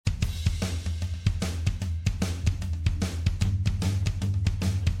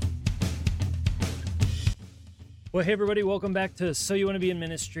Well, hey everybody, welcome back to So You Want to Be in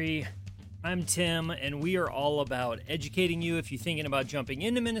Ministry. I'm Tim, and we are all about educating you if you're thinking about jumping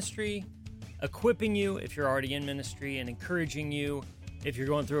into ministry, equipping you if you're already in ministry, and encouraging you if you're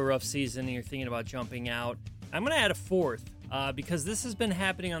going through a rough season and you're thinking about jumping out. I'm going to add a fourth because this has been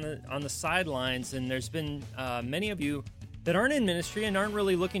happening on the sidelines, and there's been many of you that aren't in ministry and aren't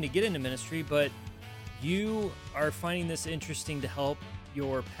really looking to get into ministry, but you are finding this interesting to help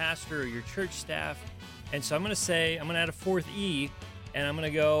your pastor or your church staff. And so I'm going to add a fourth E, and I'm going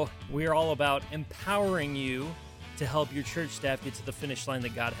to go, we're all about empowering you to help your church staff get to the finish line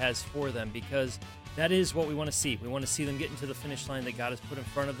that God has for them, because that is what we want to see. We want to see them get into the finish line that God has put in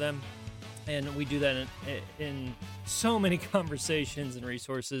front of them. And we do that in so many conversations and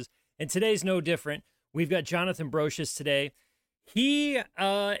resources. And today's no different. We've got Jonathan Broscious today. He,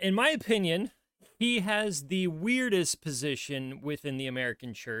 in my opinion, he has the weirdest position within the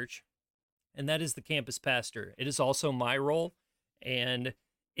American church, and that is the campus pastor. It is also my role, and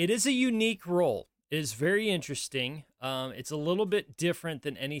it is a unique role. It is very interesting. It's a little bit different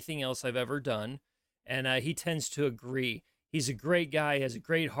than anything else I've ever done, and he tends to agree. He's a great guy. He has a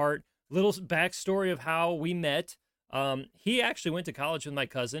great heart. Little backstory of how we met. He actually went to college with my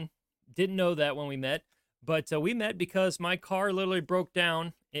cousin. Didn't know that when we met, but we met because my car literally broke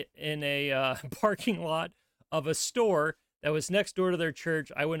down in a parking lot of a store that was next door to their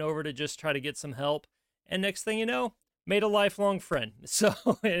church. I went over to just try to get some help, and next thing you know, made a lifelong friend. So,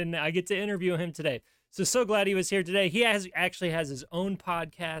 and I get to interview him today. So glad he was here today. He actually has his own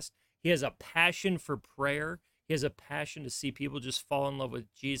podcast. He has a passion for prayer. He has a passion to see people just fall in love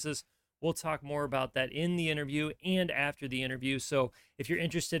with Jesus. We'll talk more about that in the interview and after the interview. So if you're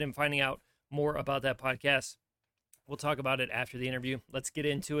interested in finding out more about that podcast, we'll talk about it after the interview. Let's get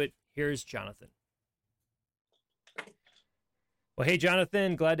into it. Here's Jonathan. Well, hey,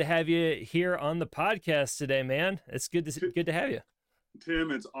 Jonathan, glad to have you here on the podcast today, man. It's good to have you. Tim,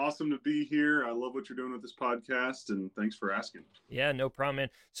 it's awesome to be here. I love what you're doing with this podcast, and thanks for asking. Yeah, no problem, man.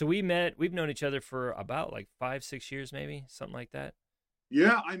 So we've known each other for about like 5-6 years, maybe, something like that.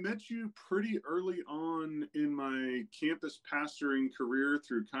 Yeah, I met you pretty early on in my campus pastoring career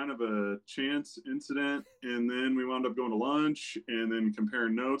through kind of a chance incident, and then we wound up going to lunch and then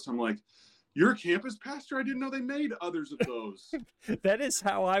comparing notes. I'm like, you're a campus pastor? I didn't know they made others of those. That is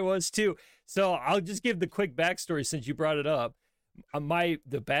how I was too. So I'll just give the quick backstory since you brought it up.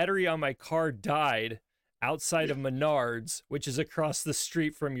 The battery on my car died outside of Menards, which is across the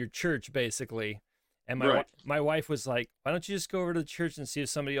street from your church, basically. And my wife was like, why don't you just go over to the church and see if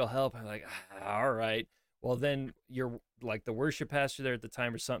somebody will help? I'm like, all right. Well, then you're like the worship pastor there at the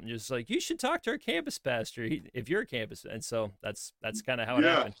time or something, just like, you should talk to our campus pastor if you're a campus. And so that's kind of how it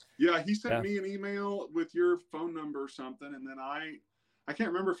happened. Yeah, he sent me an email with your phone number or something, and then I can't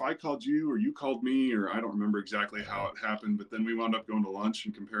remember if I called you or you called me, or I don't remember exactly how it happened, but then we wound up going to lunch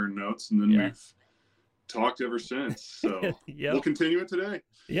and comparing notes, and then we've talked ever since. So We'll continue it today.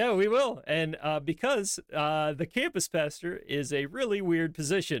 Yeah, we will. And because the campus pastor is a really weird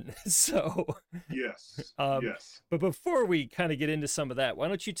position. So yes. But before we kind of get into some of that, why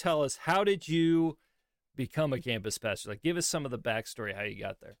don't you tell us, how did you become a campus pastor? Like, give us some of the backstory, how you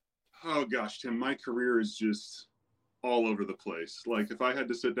got there. Oh gosh, Tim, my career is just all over the place. Like, if I had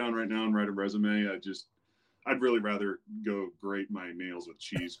to sit down right now and write a resume, I'd really rather go grate my nails with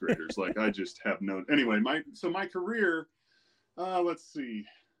cheese graters. Like, I just have no, anyway, my career, let's see.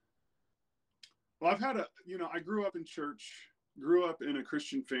 Well, I grew up in church, grew up in a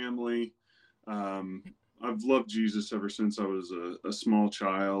Christian family. I've loved Jesus ever since I was a small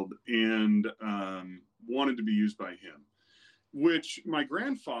child, and wanted to be used by him, which my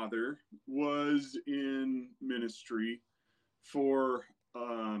grandfather was in ministry for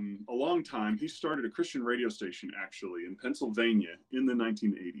a long time. He started a Christian radio station actually in Pennsylvania in the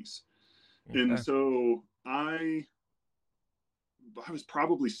 1980s. Okay. And so I was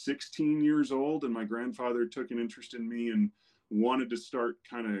probably 16 years old, and my grandfather took an interest in me and wanted to start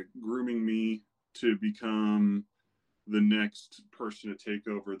kind of grooming me to become the next person to take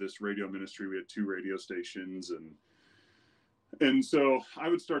over this radio ministry. We had 2 radio stations, and so I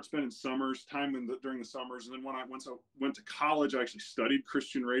would start spending during the summers. And then once I went to college, I actually studied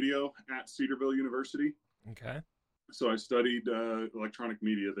Christian radio at Cedarville University. Okay. So I studied electronic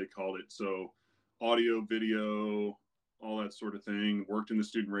media, they called it. So audio, video, all that sort of thing. Worked in the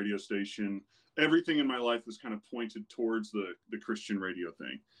student radio station. Everything in my life was kind of pointed towards the Christian radio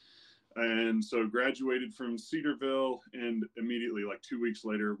thing. And so graduated from Cedarville, and immediately, like 2 weeks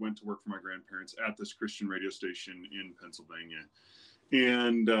later, went to work for my grandparents at this Christian radio station in Pennsylvania.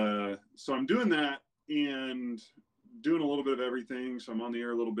 And so I'm doing that and doing a little bit of everything. So I'm on the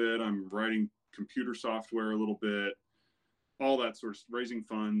air a little bit. I'm writing computer software a little bit, all that sort of raising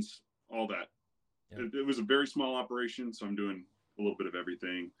funds, all that. Yep. It was a very small operation, so I'm doing a little bit of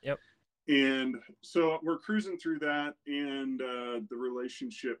everything. Yep. And so we're cruising through that, and the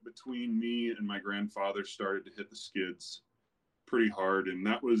relationship between me and my grandfather started to hit the skids pretty hard, and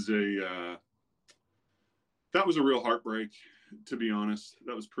that was a real heartbreak, to be honest.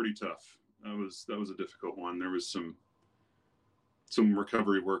 That was pretty tough. That was a difficult one. There was some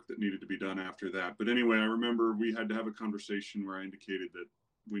recovery work that needed to be done after that. But anyway, I remember we had to have a conversation where I indicated that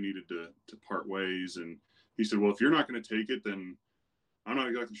we needed to part ways, and he said, well, if you're not going to take it, then I'm not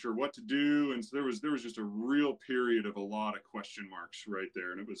exactly sure what to do. And so there was just a real period of a lot of question marks right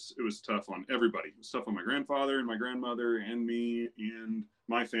there. And it was tough on everybody. It was tough on my grandfather and my grandmother and me and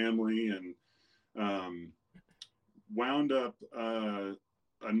my family. And wound up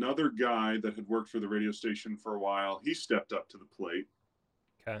another guy that had worked for the radio station for a while. He stepped up to the plate.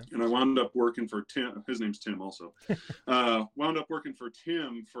 Okay. And I wound up working for Tim. His name's Tim also. Wound up working for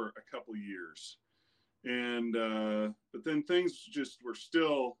Tim for a couple years. And but then things just were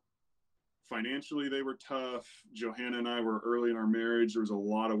still financially, they were tough. Johanna and I were early in our marriage. There was a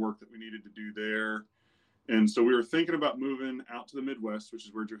lot of work that we needed to do there. And so we were thinking about moving out to the Midwest, which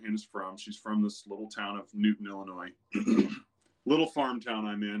is where Johanna's from. She's from this little town of Newton, Illinois. Little farm town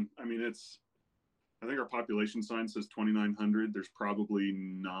I'm in. I mean, I think our population sign says 2,900. There's probably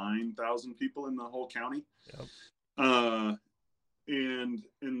 9,000 people in the whole county. Yep.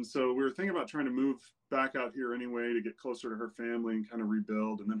 And so we were thinking about trying to move back out here anyway to get closer to her family and kind of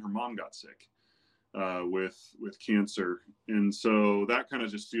rebuild. And then her mom got sick with cancer. And so that kind of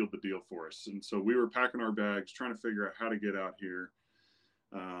just sealed the deal for us. And so we were packing our bags, trying to figure out how to get out here.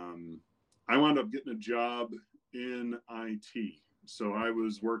 I wound up getting a job in IT. So I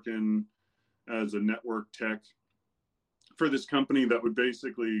was working as a network tech for this company that would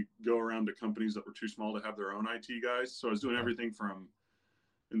basically go around to companies that were too small to have their own IT guys. So I was doing everything from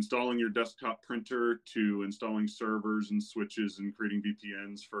installing your desktop printer to installing servers and switches and creating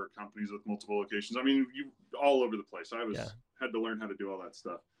VPNs for companies with multiple locations. I mean, all over the place. I had to learn how to do all that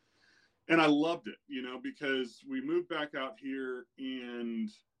stuff. And I loved it, because we moved back out here and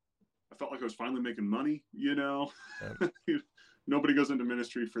I felt like I was finally making money, Nobody goes into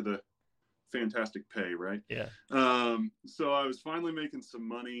ministry for the fantastic pay, right? Yeah. So I was finally making some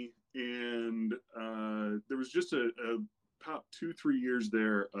money, and there was just about 2-3 years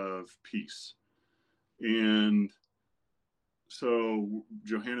there of peace. And so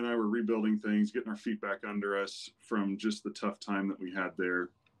Johanna and I were rebuilding things, getting our feet back under us from just the tough time that we had there.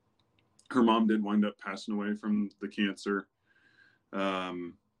 Her mom did wind up passing away from the cancer,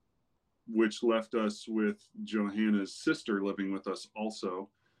 which left us with Johanna's sister living with us also.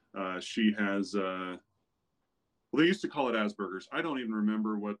 She has, they used to call it Asperger's. I don't even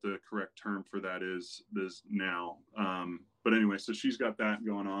remember what the correct term for that is now. But anyway, so she's got that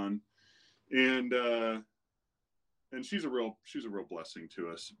going on, and she's a real blessing to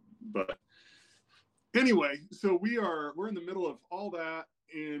us. But anyway, so we're in the middle of all that,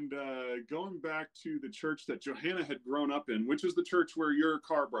 and going back to the church that Johanna had grown up in, which is the church where your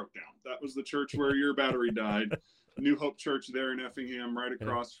car broke down. That was the church where your battery died. New Hope Church there in Effingham, right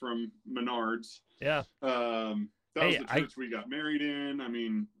across from Menards. Yeah. That was the church we got married in. I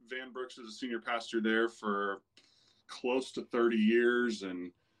mean, Van Brooks is a senior pastor there for close to 30 years.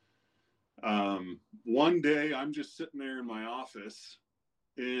 And one day I'm just sitting there in my office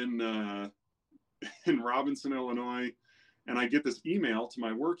in Robinson, Illinois, and I get this email to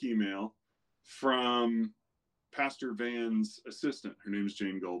my work email from Pastor Van's assistant. Her name is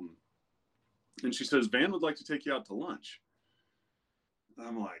Jane Golden. And she says, Van would like to take you out to lunch.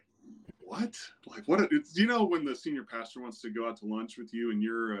 I'm like, what? Like, what? It's, when the senior pastor wants to go out to lunch with you and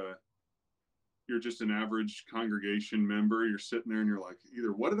you're just an average congregation member, you're sitting there and you're like,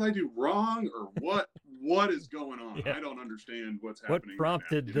 either what did I do wrong or what is going on? Yeah. I don't understand what's happening. What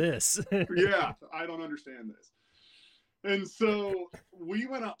prompted right this? Yeah, I don't understand this. And so we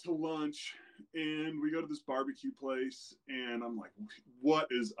went out to lunch and we go to this barbecue place and I'm like, what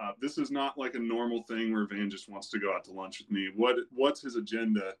is up? This is not like a normal thing where Van just wants to go out to lunch with me. What's his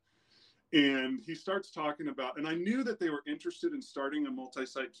agenda? And he starts talking about, and I knew that they were interested in starting a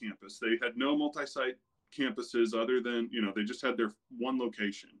multi-site campus. They had no multi-site campuses other than, they just had their one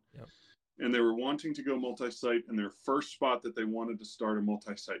location. Yep. And they were wanting to go multi-site, and their first spot that they wanted to start a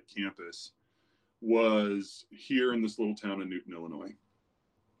multi-site campus was here in this little town in Newton, Illinois.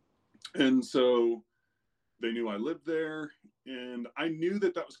 And so they knew I lived there, and I knew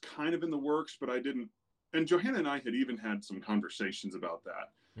that was kind of in the works, but I didn't. And Johanna and I had even had some conversations about that,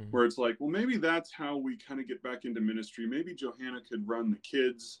 where it's like, well, maybe that's how we kind of get back into ministry. Maybe Johanna could run the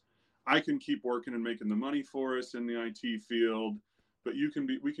kids. I can keep working and making the money for us in the IT field, but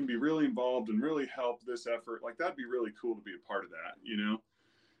we can be really involved and really help this effort. Like, that'd be really cool to be a part of that, you know?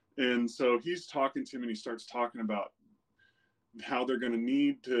 And so he's talking to him, and he starts talking about how they're going to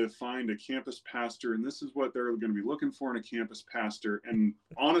need to find a campus pastor, and this is what they're going to be looking for in a campus pastor. And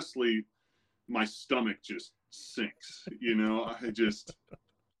honestly, my stomach just sinks, you know.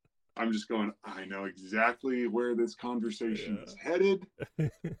 I'm just going, I know exactly where this conversation is headed.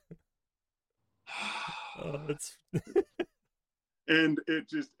 It's And it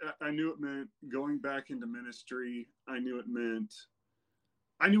just, I knew it meant going back into ministry. I knew what it meant.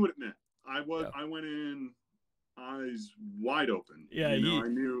 I went in eyes wide open. Yeah, you know, I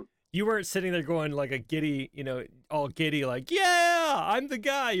knew. You weren't sitting there going like a giddy, you know, all giddy, like, yeah, I'm the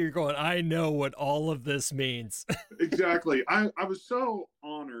guy. You're going, I know what all of this means. Exactly. I was so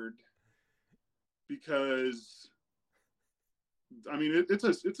honored because, I mean, it's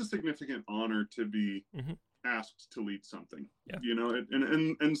a significant honor to be asked to lead something, you know,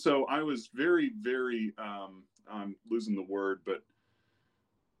 and so I was very, very, I'm losing the word, but,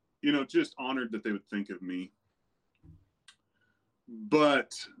 you know, just honored that they would think of me.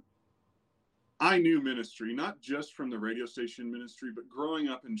 But I knew ministry, not just from the radio station ministry, but growing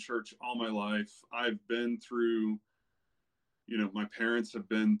up in church all my life. I've been through, you know, my parents have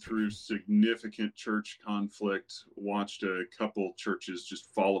been through significant church conflict, watched a couple churches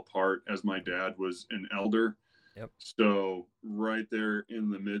just fall apart as my dad was an elder. Yep. So right there in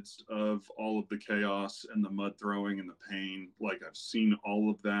the midst of all of the chaos and the mud throwing and the pain, like, I've seen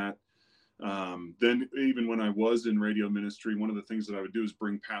all of that. Then even when I was in radio ministry, one of the things that I would do is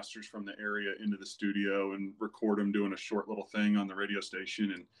bring pastors from the area into the studio and record them doing a short little thing on the radio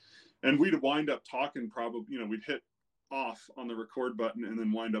station. And we'd wind up talking, probably, you know, we'd hit off on the record button and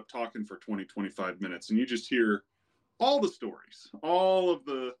then wind up talking for 20, 25 minutes. And you just hear all the stories, all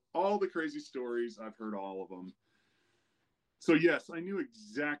the crazy stories. I've heard all of them. So yes, I knew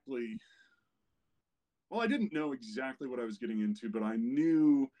exactly, well, I didn't know exactly what I was getting into, but I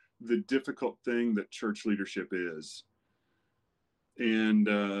knew the difficult thing that church leadership is. And,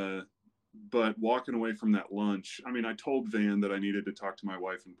 but walking away from that lunch, I mean, I told Van that I needed to talk to my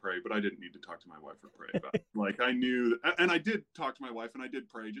wife and pray, but I didn't need to talk to my wife or pray about it. Like, I knew, and I did talk to my wife and I did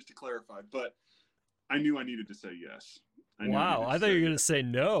pray, just to clarify, but I knew I needed to say yes. Wow, I thought you were going to say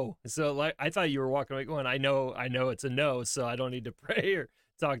no. So, like, I thought you were walking away going, I know it's a no, so I don't need to pray or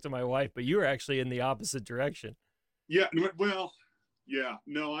talk to my wife, but you were actually in the opposite direction. Yeah, well, yeah,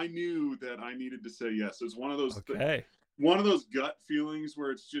 no, I knew that I needed to say yes. It was one of those, one of those gut feelings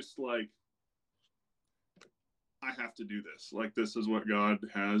where it's just like, I have to do this. Like, this is what God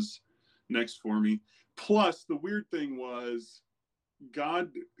has next for me. Plus, the weird thing was,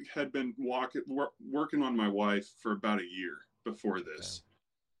 God had been working on my wife for about a year before this,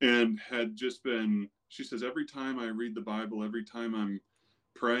 and had just been, she says, every time I read the Bible, every time I'm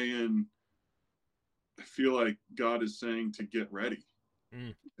praying, I feel like God is saying to get ready.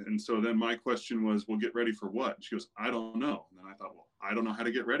 And so then my question was, well, get ready for what? She goes, I don't know. And then I thought, well, I don't know how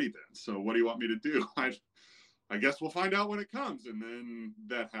to get ready then. So what do you want me to do? I guess we'll find out when it comes. And then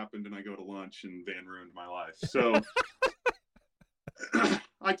that happened, and I go to lunch, and Van ruined my life. So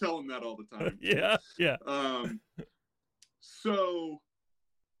I tell him that all the time. Yeah. So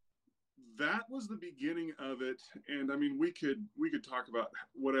that was the beginning of it. And I mean, we could talk about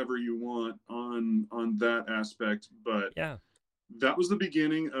whatever you want on that aspect, but yeah, that was the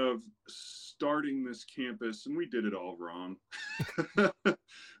beginning of starting this campus, and we did it all wrong.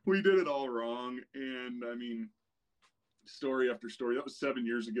 We did it all wrong. And I mean, story after story. That was 7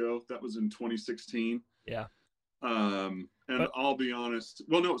 years ago. That was in 2016. Yeah. And I'll be honest.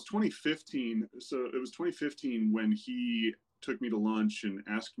 Well, no, it was 2015. So it was 2015 when he took me to lunch and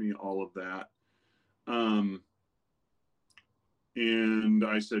asked me all of that. And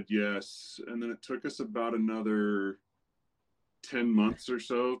I said yes. And then it took us about another 10 months or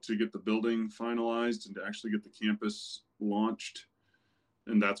so to get the building finalized and to actually get the campus launched.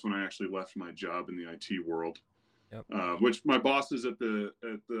 And that's when I actually left my job in the IT world. Yep. Which my bosses at the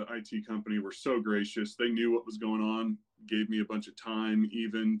IT company were so gracious. They knew what was going on, gave me a bunch of time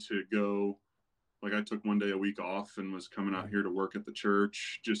even to go. Like, I took one day a week off and was coming out here to work at the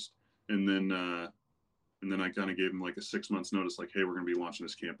church. And then I kind of gave them like a 6 months notice, like, hey, we're going to be launching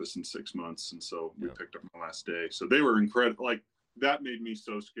this campus in 6 months. And so we picked up my last day. So they were incredible. Like, that made me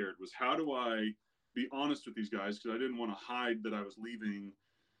so scared, was how do I be honest with these guys? Because I didn't want to hide that I was leaving,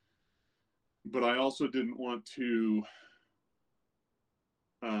 but I also didn't want to,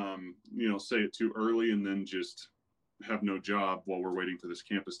 say it too early and then just have no job while we're waiting for this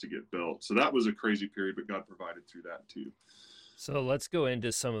campus to get built. So that was a crazy period, but God provided through that too. So let's go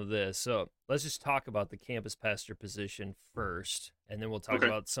into some of this. So let's just talk about the campus pastor position first, and then we'll talk Okay.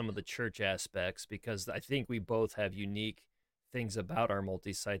 about some of the church aspects because I think we both have unique things about our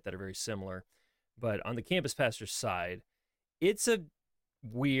multi site that are very similar. But on the campus pastor side, it's a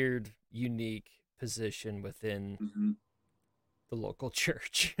weird, unique position within Hmm. the local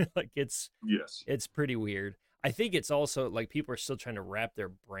church. Like Yes. it's pretty weird. I think it's also like people are still trying to wrap their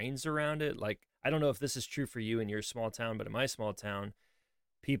brains around it. Like I don't know if this is true for you in your small town, but in my small town,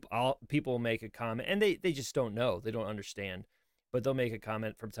 people make a comment and they just don't know. They don't understand. But they'll make a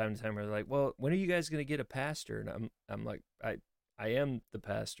comment from time to time where they're like, "Well, when are you guys going to get a pastor?" And I'm like, I am the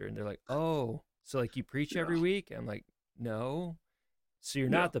pastor." And they're like, "Oh, so like you preach Yeah. every week?" I'm like, "No." "So you're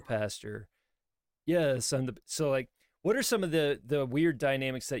Yeah. not the pastor?" "Yes, I'm the." So like what are some of the weird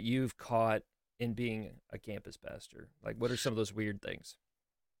dynamics that you've caught in being a campus pastor? Like what are some of those weird things?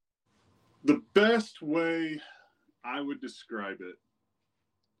 The best way I would describe it,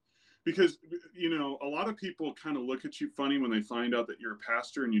 because a lot of people kind of look at you funny when they find out that you're a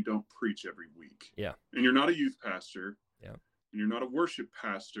pastor and you don't preach every week, Yeah. and you're not a youth pastor, Yeah. and you're not a worship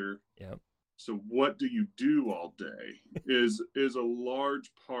pastor. Yeah. So what do you do all day is a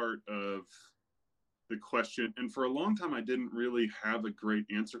large part of the question. And for a long time I didn't really have a great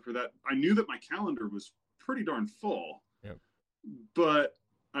answer for that. I knew that my calendar was pretty darn full, Yeah. but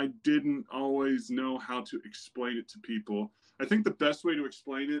I didn't always know how to explain it to people. I think the best way to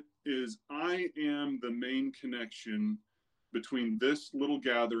explain it is I am the main connection between this little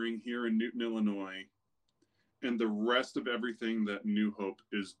gathering here in Newton, Illinois, and the rest of everything that New Hope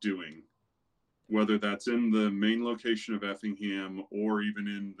is doing, whether that's in the main location of Effingham or even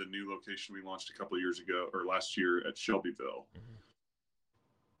in the new location we launched a couple of years ago or last year at Shelbyville. Mm-hmm.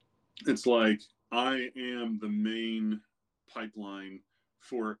 It's like I am the main pipeline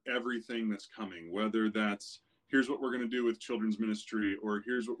for everything that's coming, whether that's here's what we're going to do with children's ministry, or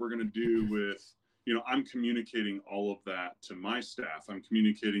here's what we're going to do with, I'm communicating all of that to my staff. I'm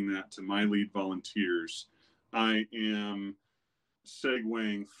communicating that to my lead volunteers. I am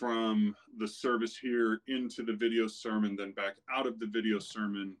segueing from the service here into the video sermon, then back out of the video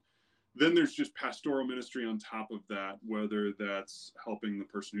sermon. Then there's just pastoral ministry on top of that, whether that's helping the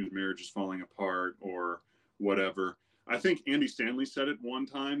person whose marriage is falling apart or whatever. I think Andy Stanley said it one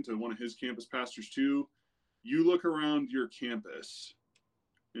time to one of his campus pastors too. You look around your campus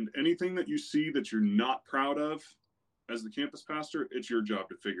and anything that you see that you're not proud of as the campus pastor, it's your job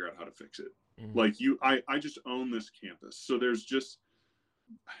to figure out how to fix it. Mm-hmm. Like I just own this campus. So there's just,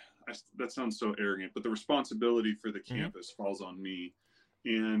 that sounds so arrogant, but the responsibility for the Mm-hmm. campus falls on me.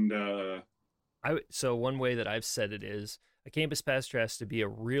 And So one way that I've said it is a campus pastor has to be a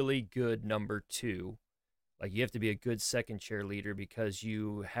really good number two. Like you have to be a good second chair leader because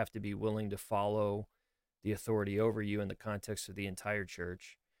you have to be willing to follow the authority over you in the context of the entire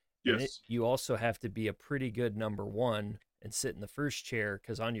church. And yes, you also have to be a pretty good number one and sit in the first chair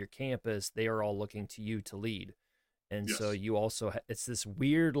because on your campus they are all looking to you to lead. And so yes, you also it's this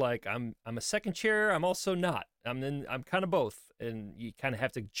weird like I'm a second chair, I'm also not. I'm kind of both, and you kind of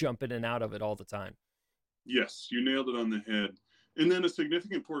have to jump in and out of it all the time. yes, you nailed it on the head. And then a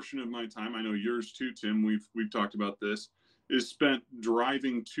significant portion of my time, I know yours too, Tim, we've talked about this, is spent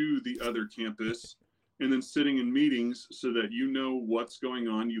driving to the other campus and then sitting in meetings so that you know what's going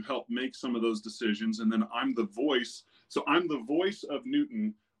on. You help make some of those decisions. And then I'm the voice. So I'm the voice of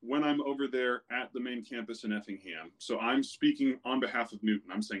Newton when I'm over there at the main campus in Effingham. So I'm speaking on behalf of Newton.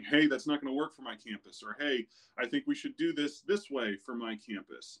 I'm saying, hey, that's not going to work for my campus. Or, hey, I think we should do this way for my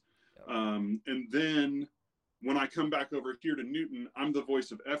campus. Yep. And then when I come back over here to Newton, I'm the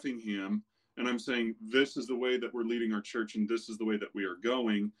voice of Effingham, and I'm saying, this is the way that we're leading our church, and this is the way that we are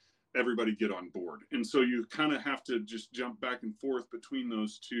going. Everybody get on board. And so you kind of have to just jump back and forth between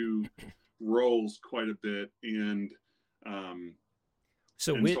those two roles quite a bit.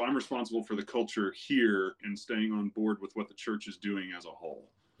 So And with so I'm responsible for the culture here and staying on board with what the church is doing as a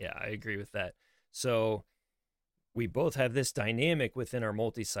whole. Yeah, I agree with that. So we both have this dynamic within our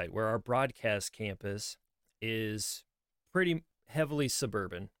multi-site where our broadcast campus is pretty heavily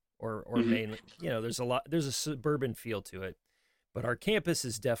suburban or Mm-hmm. mainly, there's a suburban feel to it, but our campus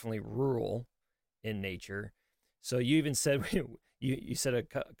is definitely rural in nature. So you even said you said a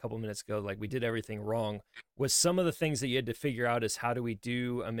couple minutes ago like we did everything wrong. Was some of the things that you had to figure out is how do we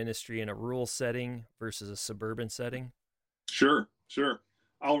do a ministry in a rural setting versus a suburban setting? Sure, sure.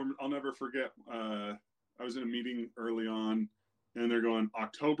 I'll never forget. I was in a meeting early on, and they're going,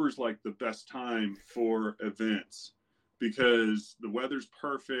 October's like the best time for events because the weather's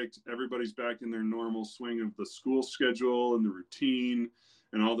perfect. Everybody's back in their normal swing of the school schedule and the routine.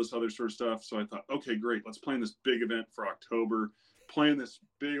 and all this other sort of stuff. So I thought, okay, great, let's plan this big event for October, plan this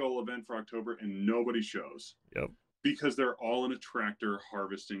big old event for October, and nobody shows. Yep. Because they're all in a tractor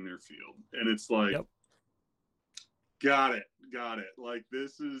harvesting their field. And it's like, yep. got it. Like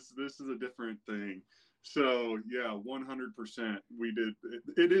this is a different thing. So yeah, 100%. We did.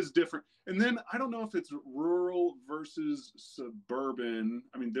 It is different. And then I don't know if it's rural versus suburban.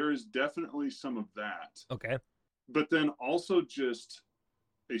 I mean, there is definitely some of that. Okay. But then also just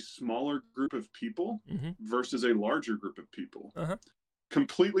a smaller group of people versus a larger group of people.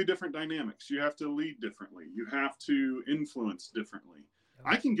 Completely different dynamics. You have to lead differently. You have to influence differently.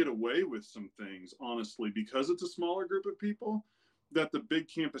 I can get away with some things, honestly, because it's a smaller group of people that the big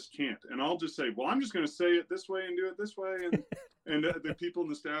campus can't. And I'll just say, well, I'm just going to say it this way and do it this way. And the people in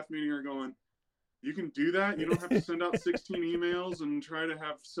the staff meeting are going, you can do that. You don't have to send out 16 emails and try to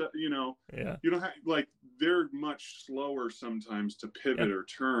have, you don't have, like, they're much slower sometimes to pivot or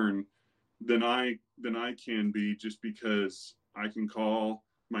turn than I can be, just because I can call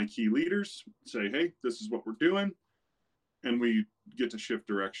my key leaders, say, hey, this is what we're doing. And we get to shift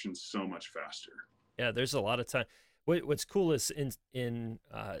direction so much faster. Yeah, there's a lot of time. What's cool is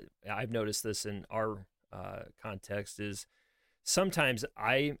I've noticed this in our context is sometimes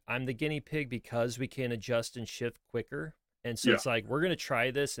I'm the guinea pig because we can adjust and shift quicker. And so it's like, we're going to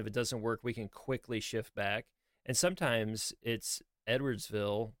try this. If it doesn't work, we can quickly shift back. And sometimes it's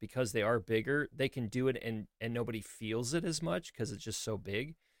Edwardsville, because they are bigger, they can do it and nobody feels it as much because it's just so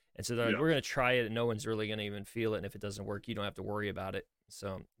big. And so they're like, we're going to try it and no one's really going to even feel it. And if it doesn't work, you don't have to worry about it.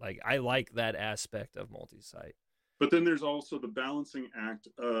 So like, I like that aspect of multi-site. But then there's also the balancing act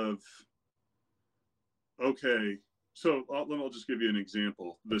of, okay, so I'll just give you an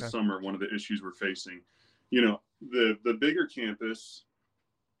example. This summer, one of the issues we're facing, the bigger campus,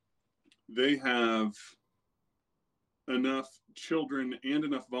 they have enough children and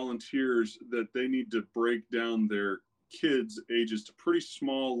enough volunteers that they need to break down their kids' ages to pretty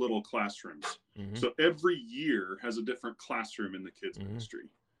small little classrooms. So every year has a different classroom in the kids' ministry.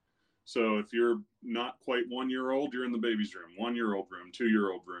 So if you're not quite 1 year old, you're in the baby's room, 1 year old room, 2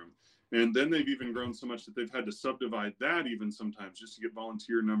 year old room. And then they've even grown so much that they've had to subdivide that even sometimes just to get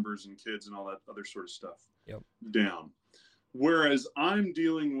volunteer numbers and kids and all that other sort of stuff down. Whereas I'm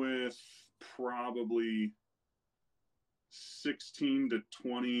dealing with probably 16 to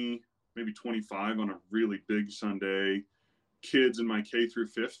 20, maybe 25 on a really big Sunday, kids in my K through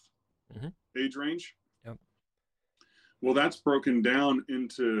 5th age range. Well, that's broken down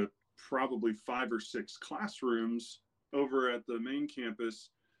into probably 5 or 6 classrooms over at the main campus.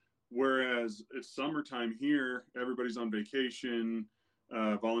 Whereas it's summertime here, everybody's on vacation,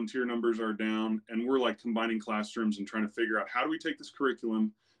 volunteer numbers are down, and we're like combining classrooms and trying to figure out how do we take this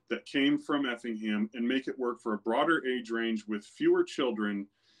curriculum that came from Effingham and make it work for a broader age range with fewer children.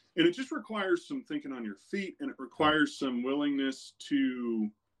 And it just requires some thinking on your feet, and it requires some willingness to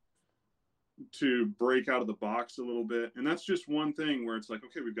break out of the box a little bit. And that's just one thing where it's like,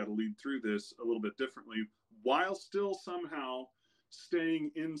 okay, we've got to lead through this a little bit differently while still somehow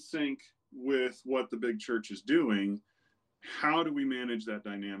staying in sync with what the big church is doing. How do we manage that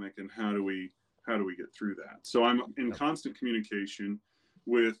dynamic, and how do we get through that? So I'm in constant communication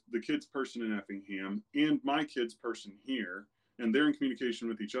with the kids person in Effingham and my kids person here, and they're in communication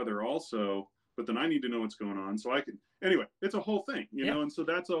with each other also. But then I need to know what's going on so I can, anyway, it's a whole thing, you know? And so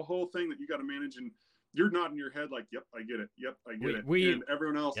that's a whole thing that you got to manage, and you're nodding your head like, yep, I get it. Yep, I get it. And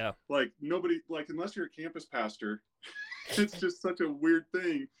everyone else, like nobody, like unless you're a campus pastor, it's just such a weird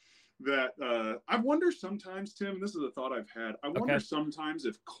thing that I wonder sometimes, Tim, and this is a thought I've had, I wonder sometimes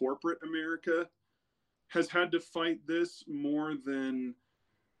if corporate America has had to fight this more than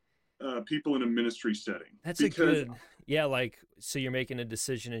people in a ministry setting. That's because, a good, like, so you're making a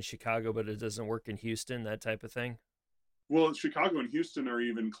decision in Chicago, but it doesn't work in Houston, that type of thing? Well, Chicago and Houston are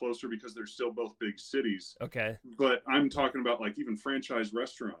even closer because they're still both big cities. Okay. But I'm talking about like even franchise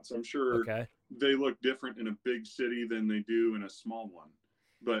restaurants. I'm sure they look different in a big city than they do in a small one.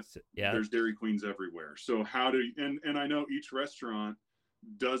 But there's Dairy Queens everywhere. So how do you, and I know each restaurant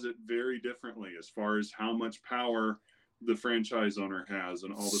does it very differently as far as how much power the franchise owner has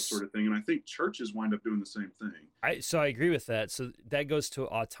and all this sort of thing. And I think churches wind up doing the same thing. So I agree with that. So that goes to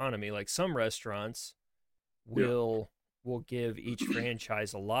autonomy. Like some restaurants will give each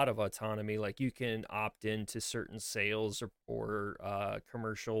franchise a lot of autonomy. Like you can opt into certain sales or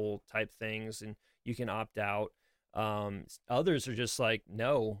commercial type things, and you can opt out. Others are just like,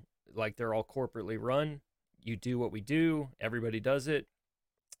 no, like they're all corporately run. You do what we do. Everybody does it.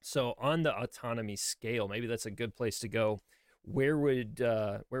 So on the autonomy scale, maybe that's a good place to go. Where would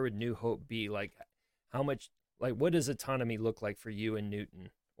New Hope be? Like how much, Like, what does autonomy look like for you in Newton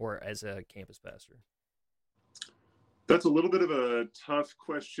or as a campus pastor? That's a little bit of a tough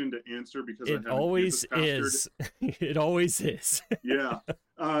question to answer because I It haven't campus always pastored. is. It always is. Yeah.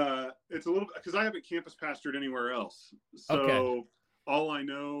 It's a little because I haven't campus pastored anywhere else. Okay. So all I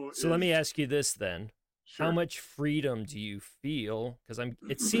know So let me is ask you this then. How sure. much freedom do you feel? Because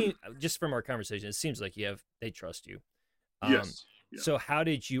it seems, just from our conversation, it seems like they trust you. Um, Yes. Yeah. so how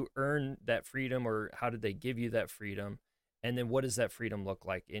did you earn that freedom, or how did they give you that freedom? And then what does that freedom look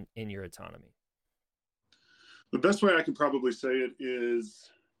like in your autonomy? The best way I can probably say it is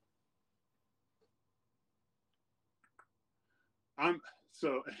I'm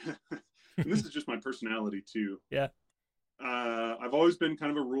so, and this is just my personality too. Yeah. I've always been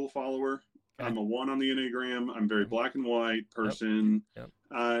kind of a rule follower. Okay. I'm a 1 on the Enneagram. I'm very Mhm. black and white Yep. person. Yep.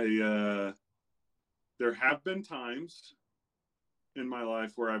 There have been times in my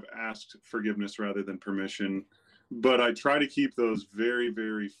life where I've asked forgiveness rather than permission, but I try to keep those very,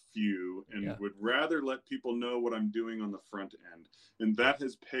 very few and Yeah. would rather let people know what I'm doing on the front end. And that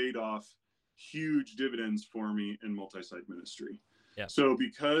has paid off huge dividends for me in multi-site ministry. Yeah. So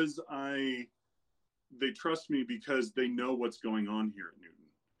because they trust me because they know what's going on here at Newton.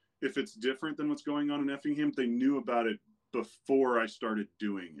 If it's different than what's going on in Effingham, they knew about it before I started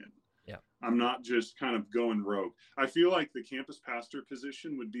doing it. Yeah. I'm not just kind of going rogue. I feel like the campus pastor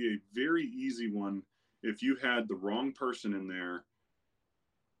position would be a very easy one if you had the wrong person in there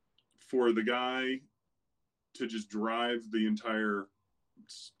for the guy to just drive the entire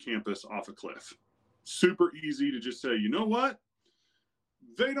campus off a cliff. Super easy to just say, you know what?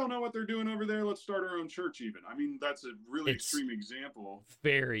 They don't know what they're doing over there. Let's start our own church even. I mean, that's a really It's extreme example.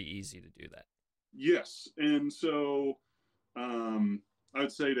 very easy to do that. Yes. And so I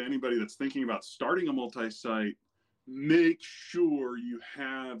would say to anybody that's thinking about starting a multi-site, make sure you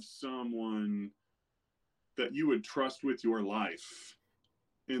have someone that you would trust with your life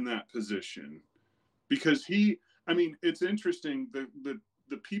in that position. Because it's interesting.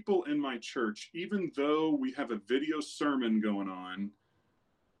 The people in my church, even though we have a video sermon going on,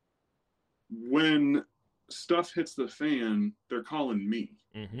 when stuff hits the fan, they're calling me.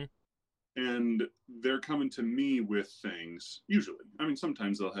 Mm-hmm. And they're coming to me with things, usually. I mean,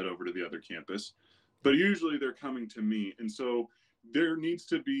 sometimes they'll head over to the other campus, but usually they're coming to me. And so there needs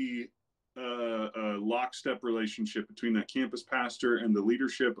to be a lockstep relationship between that campus pastor and the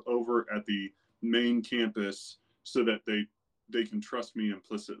leadership over at the main campus so that they can trust me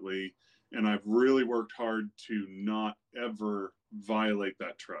implicitly. And I've really worked hard to not ever violate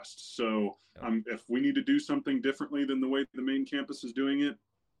that trust. So if we need to do something differently than the way the main campus is doing it,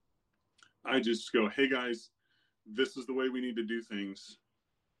 I just go, hey guys, this is the way we need to do things.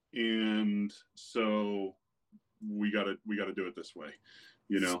 And so we gotta do it this way,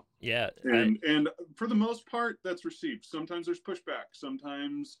 you know? Yeah. And for the most part, that's received. Sometimes there's pushback.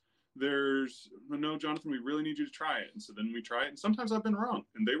 Sometimes there's no, Jonathan, we really need you to try it. And so then we try it. And sometimes I've been wrong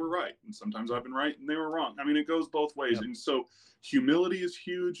and they were right. And sometimes I've been right and they were wrong. I mean, it goes both ways. Yep. And so humility is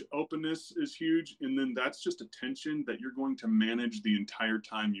huge. Openness is huge. And then that's just a tension that you're going to manage the entire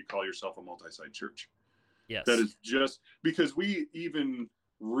time you call yourself a multi-site church. Yes. That is just because we even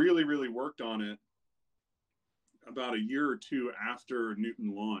really, really worked on it about a year or two after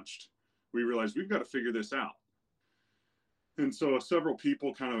Newton launched. We realized we've got to figure this out. And so several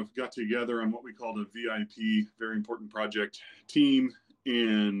people kind of got together on what we called a VIP, very important project team.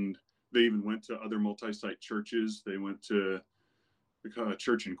 And they even went to other multi-site churches. They went to a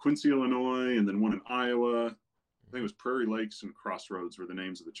church in Quincy, Illinois, and then one in Iowa. I think it was Prairie Lakes and Crossroads were the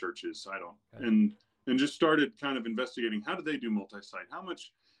names of the churches. And just started kind of investigating, how do they do multi-site? How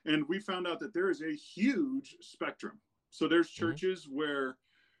much? And we found out that there is a huge spectrum. So there's churches where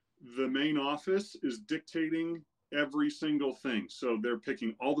the main office is dictating every single thing. So they're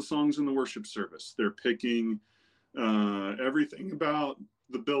picking all the songs in the worship service. They're picking everything about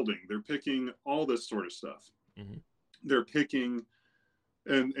the building. They're picking all this sort of stuff. Mm-hmm. They're picking,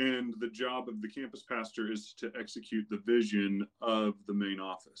 and the job of the campus pastor is to execute the vision of the main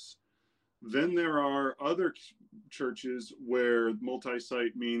office. Then there are other churches where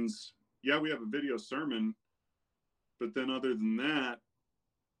multi-site means, yeah, we have a video sermon, but then other than that,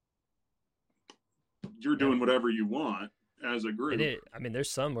 you're doing whatever you want as a group. I mean, there's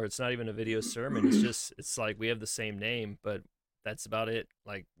some where it's not even a video sermon. It's like we have the same name, but that's about it.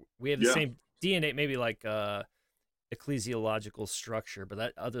 Like we have the same DNA, maybe like ecclesiological structure, but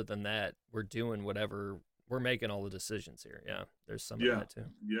that other than that, we're doing whatever. We're making all the decisions here. Yeah, there's some of that too.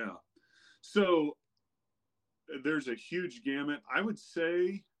 Yeah. So there's a huge gamut. I would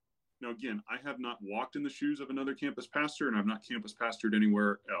say, now again, I have not walked in the shoes of another campus pastor, and I've not campus pastored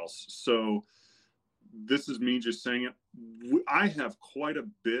anywhere else. So this is me just saying it. I have quite a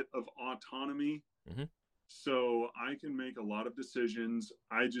bit of autonomy. Mm-hmm. So I can make a lot of decisions.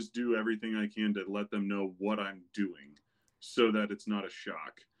 I just do everything I can to let them know what I'm doing so that it's not a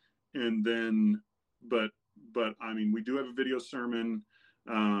shock. And then, but I mean, we do have a video sermon.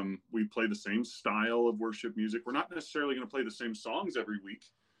 We play the same style of worship music. We're not necessarily going to play the same songs every week.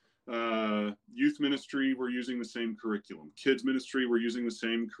 Youth ministry, we're using the same curriculum. Kids ministry, we're using the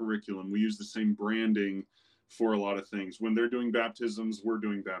same curriculum. We use the same branding for a lot of things. When they're doing baptisms, we're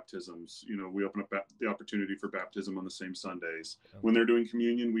doing baptisms. You know, we open up the opportunity for baptism on the same Sundays. When they're doing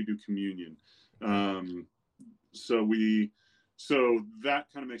communion, we do communion. So that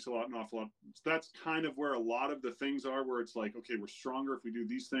kind of makes an awful lot. That's kind of where a lot of the things are, where it's like, okay, we're stronger if we do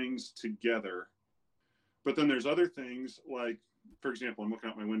these things together. But then there's other things like, for example, I'm looking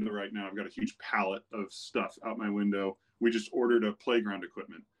out my window right now. I've got a huge pallet of stuff out my window. We just ordered a playground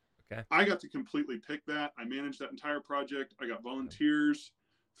equipment. Okay. I got to completely pick that. I managed that entire project. I got volunteers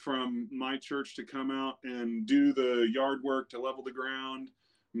from my church to come out and do the yard work to level the ground.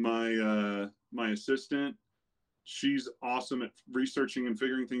 My assistant, she's awesome at researching and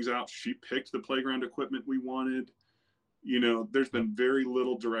figuring things out. She picked the playground equipment we wanted. You know, there's been very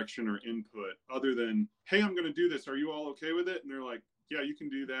little direction or input other than, hey, I'm going to do this. Are you all okay with it? And they're like, yeah, you can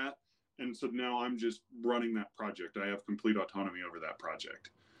do that. And so now I'm just running that project. I have complete autonomy over that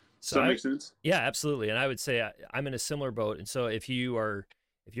project. So does that make sense? Yeah, absolutely. And I would say I'm in a similar boat. And so if you're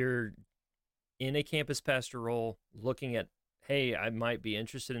in a campus pastor role looking at, hey, I might be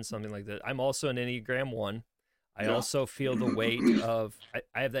interested in something like that. I'm also an Enneagram 1. I also feel the weight of,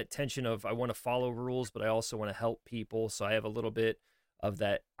 I have that tension of, I want to follow rules, but I also want to help people. So I have a little bit of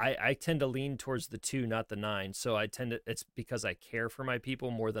that. I tend to lean towards the 2, not the 9. So it's because I care for my people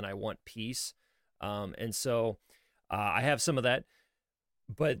more than I want peace. And so I have some of that,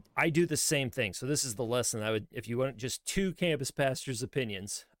 but I do the same thing. So this is the lesson I would, if you want just 2 campus pastors'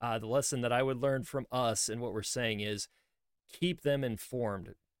 opinions, the lesson that I would learn from us and what we're saying is keep them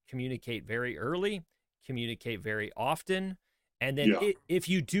informed, communicate very early, communicate very often, and then if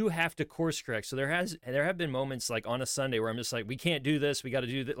you do have to course correct. So there have been moments like on a Sunday where I'm just like, we can't do this, we got to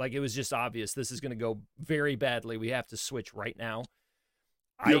do that. Like it was just obvious this is going to go very badly, we have to switch right now.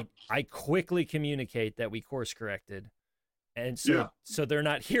 I quickly communicate that we course corrected, and so they're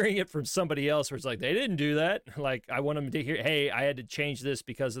not hearing it from somebody else where it's like they didn't do that. Like I want them to hear, hey, I had to change this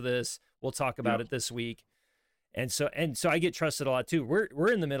because of this, we'll talk about it this week. And so I get trusted a lot too.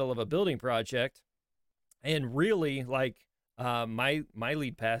 We're in the middle of a building project. And really, like, my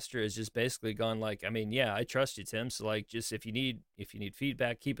lead pastor has just basically gone like, I mean, yeah, I trust you, Tim. So like, just if you need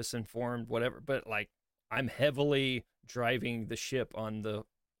feedback, keep us informed, whatever. But like, I'm heavily driving the ship on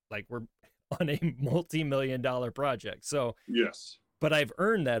we're on a multi-million-dollar project. So yes, but I've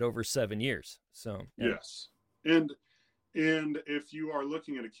earned that over 7 years. So yes, and if you are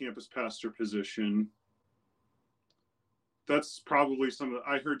looking at a campus pastor position, that's probably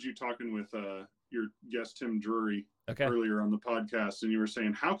I heard you talking with your guest Tim Drury earlier on the podcast, and you were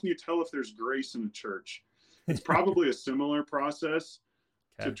saying, how can you tell if there's grace in the church? It's probably a similar process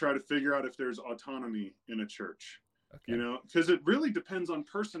to try to figure out if there's autonomy in a church. You know, because it really depends on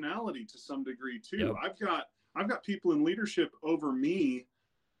personality to some degree too. I've got people in leadership over me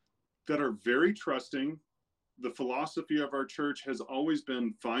that are very trusting. The philosophy of our church has always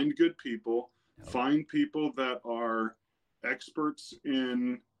been find good people, find people that are experts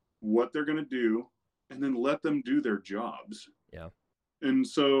in what they're going to do, and then let them do their jobs. Yeah. And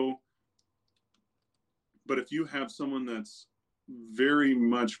so, but if you have someone that's very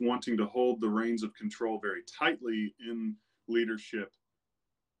much wanting to hold the reins of control very tightly in leadership,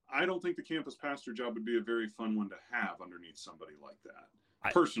 I don't think the campus pastor job would be a very fun one to have underneath somebody like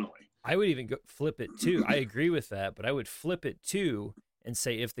that. Personally, I would even flip it too. I agree with that, but I would flip it too and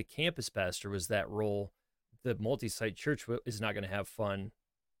say if the campus pastor was that role, the multi-site church is not going to have fun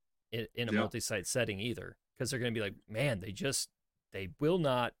in a multi-site setting either, because they're going to be like, man, they will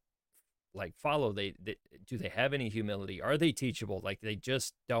not like follow. Do they have any humility? Are they teachable? Like they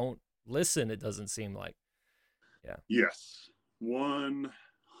just don't listen. It doesn't seem like. Yeah. Yes. 100%.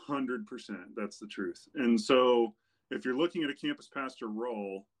 That's the truth. And so if you're looking at a campus pastor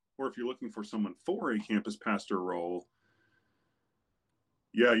role, or if you're looking for someone for a campus pastor role,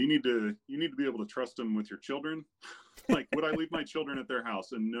 you need to be able to trust them with your children. Like, would I leave my children at their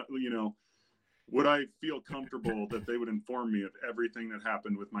house? And, would I feel comfortable that they would inform me of everything that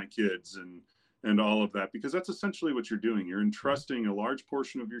happened with my kids and all of that? Because that's essentially what you're doing. You're entrusting a large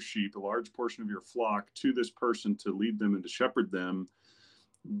portion of your sheep, a large portion of your flock to this person to lead them and to shepherd them.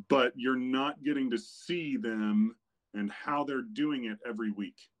 But you're not getting to see them and how they're doing it every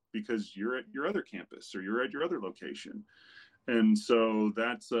week. because you're at your other campus or you're at your other location. And so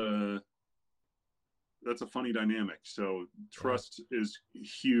that's a funny dynamic. So trust is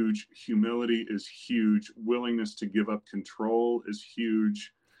huge. Humility is huge. Willingness to give up control is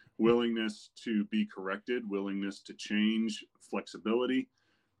huge. Willingness to be corrected, willingness to change, flexibility,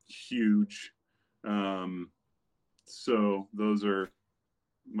 huge. So those are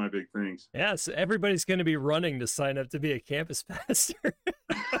my big things. Yeah, so everybody's going to be running to sign up to be a campus pastor.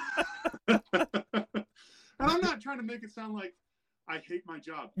 And I'm not trying to make it sound like I hate my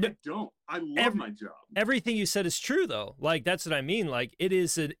job. No, I don't. I love my job. Everything you said is true, though. Like, that's what I mean. Like,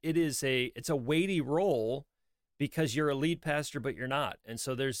 it's a weighty role because you're a lead pastor, but you're not. And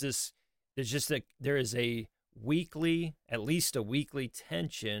so there is a weekly, at least a weekly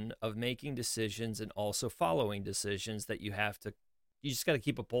tension of making decisions and also following decisions that you just got to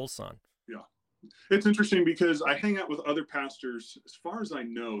keep a pulse on. Yeah. It's interesting because I hang out with other pastors. As far as I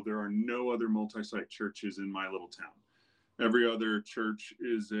know, there are no other multi-site churches in my little town. Every other church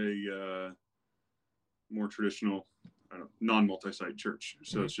is a more traditional, non-multi-site church.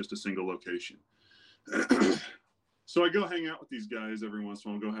 So It's just a single location. So I go hang out with these guys every once in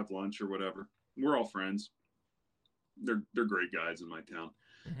a while, go have lunch or whatever. We're all friends. They're great guys in my town.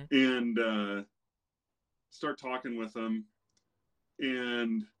 And start talking with them.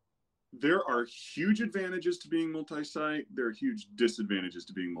 And there are huge advantages to being multi-site. There are huge disadvantages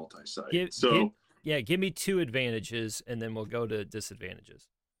to being multi-site. Give me 2 advantages, and then we'll go to disadvantages.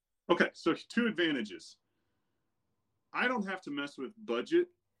 Okay, so 2 advantages. I don't have to mess with budget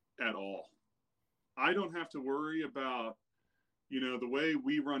at all. I don't have to worry about, the way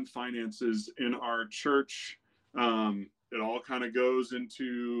we run finances in our church. It all kind of goes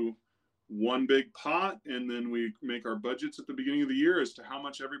into one big pot, and then we make our budgets at the beginning of the year as to how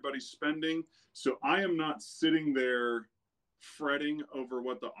much everybody's spending. So I am not sitting there fretting over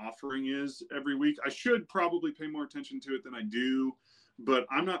what the offering is every week. I should probably pay more attention to it than I do, but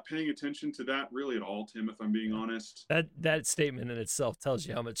I'm not paying attention to that really at all, Tim, if I'm being honest. That statement in itself tells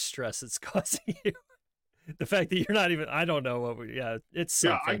you how much stress it's causing you. The fact that you're not even, I don't know it's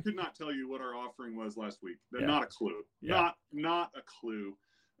something. Yeah, I could not tell you what our offering was last week. Not a clue. Not a clue.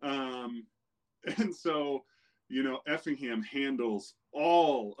 And so, Effingham handles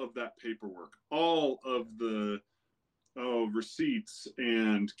all of that paperwork, all of the receipts,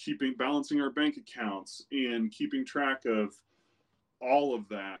 and balancing our bank accounts and keeping track of all of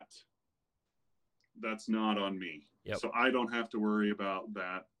that. That's not on me. Yep. So I don't have to worry about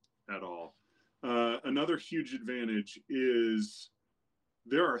that at all. Another huge advantage is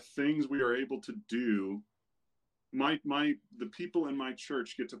there are things we are able to do. The people in my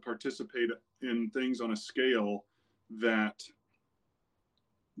church get to participate in things on a scale that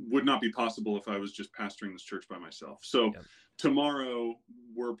would not be possible if I was just pastoring this church by myself. So Tomorrow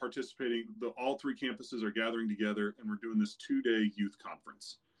we're participating. All 3 campuses are gathering together, and we're doing this 2-day youth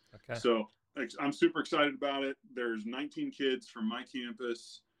conference. Okay. So I'm super excited about it. There's 19 kids from my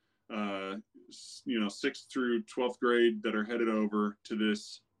campus, 6th through 12th grade, that are headed over to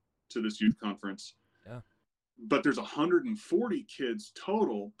this youth conference. Yeah. But there's 140 kids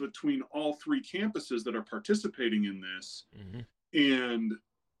total between all 3 campuses that are participating in this. And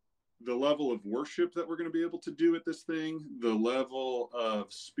the level of worship that we're going to be able to do at this thing, the level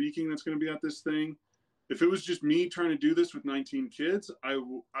of speaking that's going to be at this thing. If it was just me trying to do this with 19 kids, I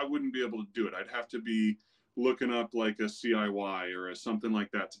wouldn't be able to do it. I'd have to be looking up like a CIY or something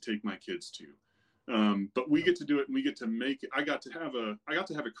like that to take my kids to. But we get to do it, and we get to make it. I got to have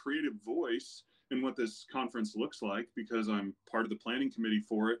a creative voice in what this conference looks like, because I'm part of the planning committee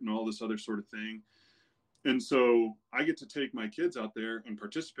for it and all this other sort of thing. And so I get to take my kids out there and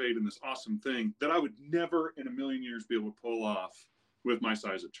participate in this awesome thing that I would never in a million years be able to pull off with my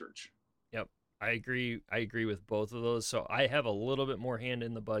size of church. Yep. I agree with both of those. So I have a little bit more hand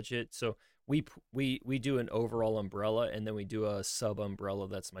in the budget. So we do an overall umbrella, and then we do a sub umbrella.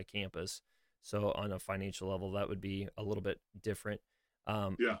 That's my campus. So on a financial level, that would be a little bit different.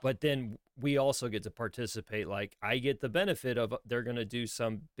 But then we also get to participate. Like, I get the benefit of they're going to do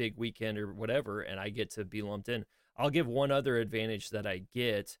some big weekend or whatever, and I get to be lumped in. I'll give one other advantage that I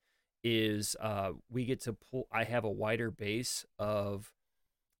get is we get to pull. I have a wider base of,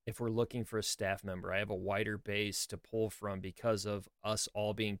 if we're looking for a staff member, I have a wider base to pull from because of us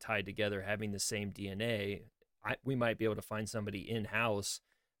all being tied together, having the same DNA. We might be able to find somebody in-house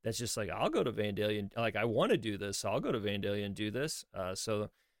that's just like, I'll go to Vandalia, like, I want to do this, so I'll go to Vandalia and do this.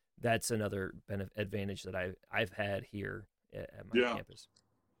 So that's another advantage that I've had here at my campus.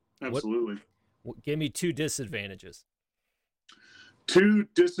 Absolutely. Give me 2 disadvantages. 2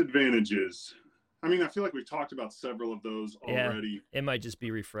 disadvantages. I mean, I feel like we've talked about several of those already. It might just be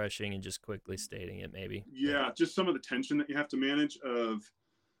refreshing and just quickly stating it, maybe. Yeah, just some of the tension that you have to manage of,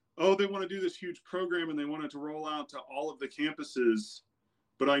 oh, they want to do this huge program and they want it to roll out to all of the campuses,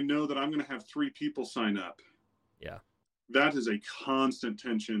 but I know that I'm going to have 3 people sign up. Yeah. That is a constant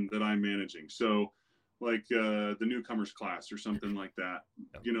tension that I'm managing. So like the newcomers class or something like that,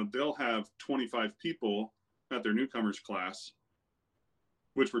 you know, they'll have 25 people at their newcomers class,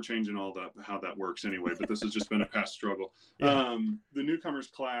 which we're changing all that, how that works anyway, but this has just been a past struggle. Yeah. The newcomers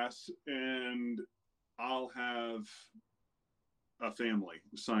class, and I'll have a family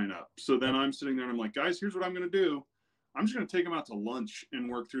sign up. So then I'm sitting there and I'm like, guys, here's what I'm going to do. I'm just going to take them out to lunch and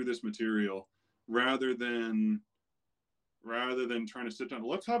work through this material rather than trying to sit down.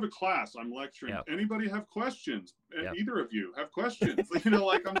 Let's have a class. I'm lecturing. Yep. Anybody have questions? Yep. Either of you have questions? You know,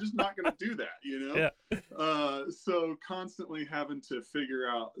 like I'm just not going to do that, you know? Yeah. So constantly having to figure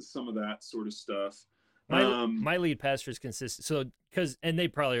out some of that sort of stuff. My lead pastor is consistent. So, and they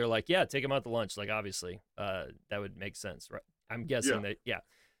probably are like, yeah, take them out to lunch. Like, obviously, that would make sense, right? I'm guessing that, yeah.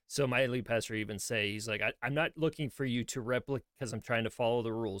 So my lead pastor even he's like, I'm not looking for you to replicate, because I'm trying to follow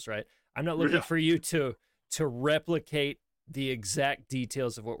the rules, right? I'm not looking for you to replicate the exact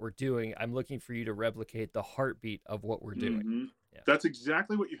details of what we're doing. I'm looking for you to replicate the heartbeat of what we're doing. Mm-hmm. Yeah. That's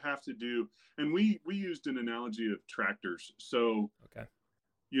exactly what you have to do. And we used an analogy of tractors. So,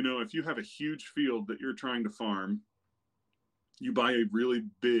 you know, if you have a huge field that you're trying to farm, you buy a really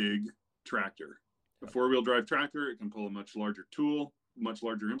big tractor. A 4-wheel drive tractor, it can pull a much larger tool, much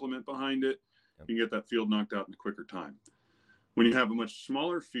larger implement behind it. You can get that field knocked out in a quicker time. When you have a much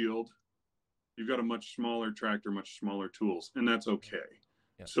smaller field, you've got a much smaller tractor, much smaller tools, and that's okay.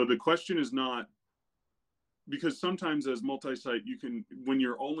 Yeah. So the question is not, because sometimes as multi-site, you can, when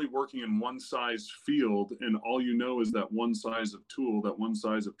you're only working in one size field and all you know is that one size of tool, that one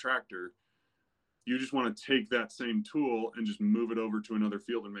size of tractor, you just want to take that same tool and just move it over to another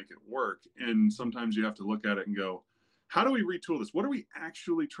field and make it work. And sometimes you have to look at it and go, how do we retool this? What are we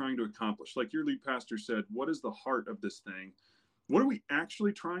actually trying to accomplish? Like your lead pastor said, what is the heart of this thing? What are we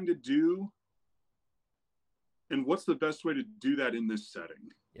actually trying to do? And what's the best way to do that in this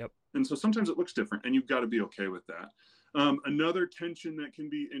setting? Yep. And so sometimes it looks different, and you've got to be okay with that. Another tension that can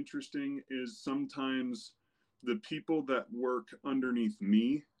be interesting is sometimes the people that work underneath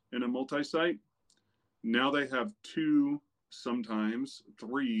me in a multi-site, now they have 2, sometimes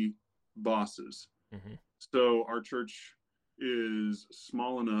 3 bosses. Mm-hmm. So our church is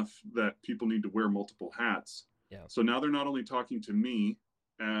small enough that people need to wear multiple hats. Yeah. So now they're not only talking to me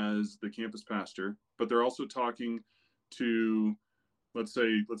as the campus pastor, but they're also talking to, let's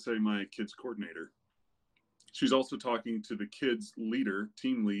say my kids coordinator. She's also talking to the kids leader,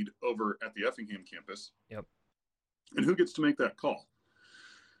 team lead over at the Effingham campus. Yep. And who gets to make that call?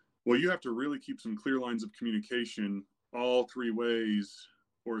 Well, you have to really keep some clear lines of communication all 3 ways,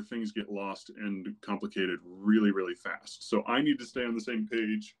 or things get lost and complicated really, really fast. So I need to stay on the same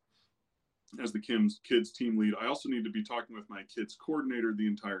page as the kids team lead. I also need to be talking with my kids coordinator the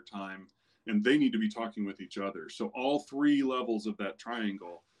entire time, and they need to be talking with each other. So all 3 levels of that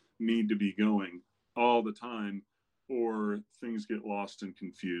triangle need to be going all the time, or things get lost and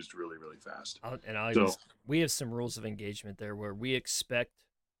confused really, really fast. We have some rules of engagement there where we expect,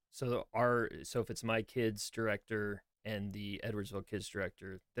 so if it's my kids director and the Edwardsville kids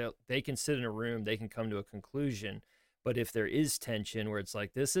director, they can sit in a room, they can come to a conclusion. But if there is tension where it's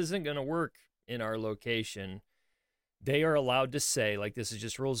like, this isn't going to work in our location, they are allowed to say, like, this is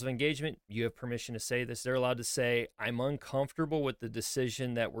just rules of engagement. You have permission to say this. They're allowed to say, I'm uncomfortable with the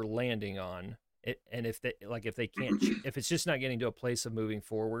decision that we're landing on. And if they can't, if it's just not getting to a place of moving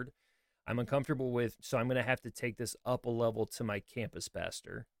forward, I'm uncomfortable with, so I'm going to have to take this up a level to my campus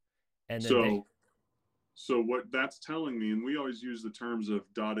pastor. And then So what that's telling me, and we always use the terms of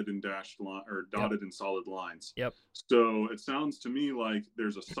dotted and dashed line, or dotted and solid lines. Yep. So it sounds to me like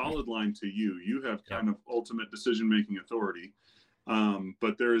there's a solid line to you. You have kind of ultimate decision-making authority.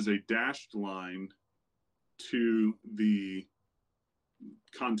 But there is a dashed line to the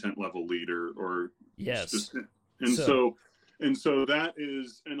content level leader, or and so that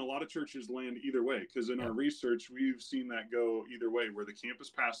is, and a lot of churches land either way, because in our research, we've seen that go either way, where the campus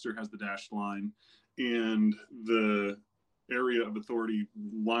pastor has the dashed line and the area of authority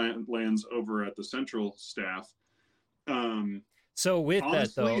lands over at the central staff. So with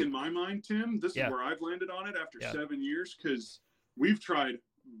honestly, that, though, in my mind, Tim, this is where I've landed on it after 7 years, because we've tried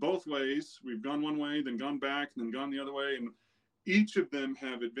both ways. We've gone one way, then gone back, and then gone the other way, and each of them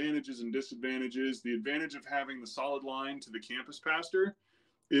have advantages and disadvantages. The advantage of having the solid line to the campus pastor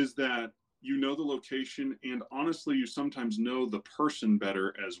is that you know the location, and honestly, you sometimes know the person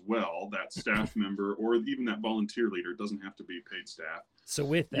better as well, that staff member or even that volunteer leader. It doesn't have to be paid staff. So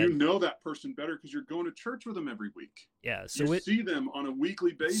with that, you know that person better because you're going to church with them every week. Yeah. So you see them on a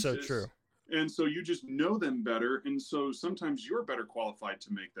weekly basis. So true. And so you just know them better. And so sometimes you're better qualified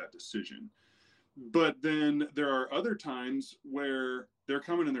to make that decision. But then there are other times where they're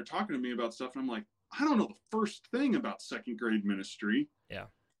coming and they're talking to me about stuff. And I'm like, I don't know the first thing about second grade ministry. Yeah.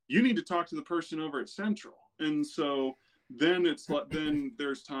 You need to talk to the person over at Central. And so then it's like, then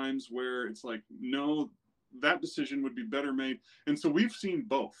there's times where it's like, no, that decision would be better made. And so we've seen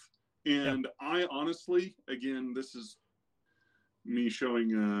both. And I honestly, again, this is me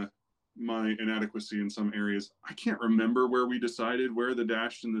showing my inadequacy in some areas. I can't remember where we decided where the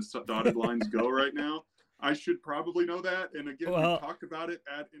dashed and the dotted lines go right now. I should probably know that. And again, we talked about it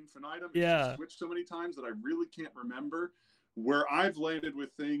ad infinitum. It's switched so many times that I really can't remember. Where I've landed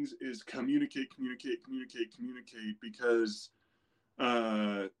with things is communicate, because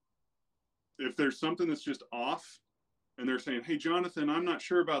if there's something that's just off and they're saying, hey, Jonathan, I'm not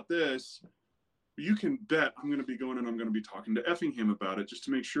sure about this, you can bet I'm going to be going and I'm going to be talking to Effingham about it just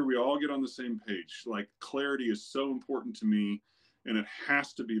to make sure we all get on the same page. Like, clarity is so important to me, and it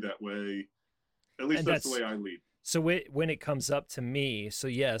has to be that way. At least that's the way I lead. So when it comes up to me, so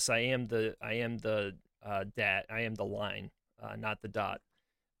yes, I am the dot, I am the line, not the dot.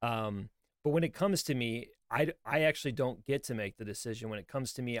 But when it comes to me, I actually don't get to make the decision. When it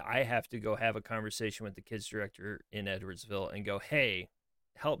comes to me, I have to go have a conversation with the kids director in Edwardsville and go, hey,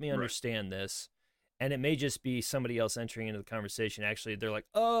 help me understand this. And it may just be somebody else entering into the conversation. Actually, they're like,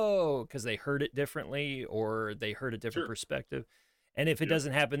 oh, because they heard it differently or they heard a different perspective. And if it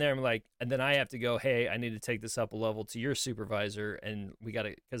doesn't happen there, I'm like, and then I have to go, hey, I need to take this up a level to your supervisor. And we got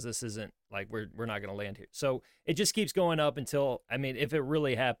to, because this isn't like, we're not going to land here. So it just keeps going up until, I mean, if it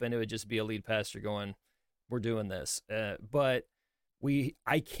really happened, it would just be a lead pastor going, we're doing this. But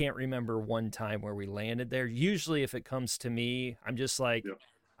I can't remember one time where we landed there. Usually if it comes to me, I'm just like,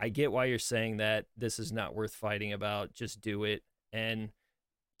 I get why you're saying that. This is not worth fighting about. Just do it and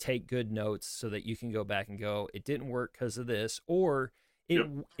take good notes so that you can go back and go, it didn't work because of this, or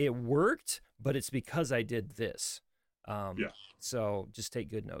it worked, but it's because I did this. So just take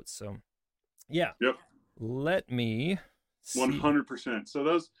good notes. So let me see. 100%. So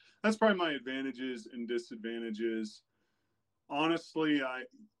that's probably my advantages and disadvantages. Honestly, I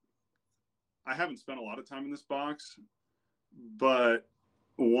haven't spent a lot of time in this box, but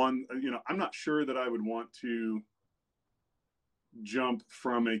I'm not sure that I would want to jump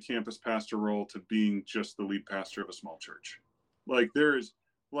from a campus pastor role to being just the lead pastor of a small church. Like,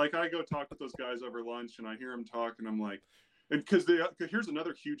 I go talk with those guys over lunch and I hear them talk and I'm like, and because here's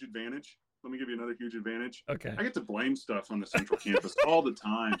another huge advantage. Let me give you another huge advantage. Okay. I get to blame stuff on the central campus all the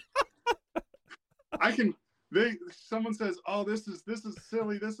time. Someone says, oh, this is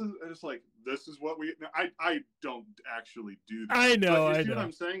silly. And it's like, this is what I don't actually do that. I know. But you see what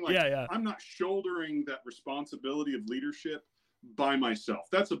I'm saying? Like, I'm not shouldering that responsibility of leadership by myself.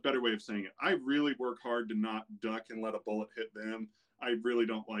 That's a better way of saying it. I really work hard to not duck and let a bullet hit them. I really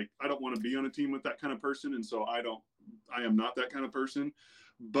don't want to be on a team with that kind of person. And so I am not that kind of person,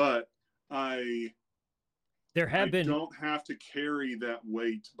 but I don't have to carry that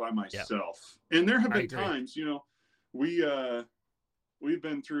weight by myself. And there have been times, we've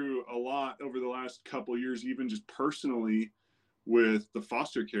been through a lot over the last couple of years, even just personally with the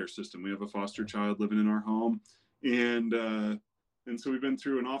foster care system. We have a foster child living in our home, and so we've been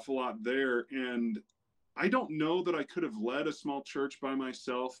through an awful lot there. And I don't know that I could have led a small church by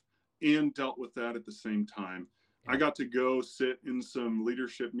myself and dealt with that at the same time. I got to go sit in some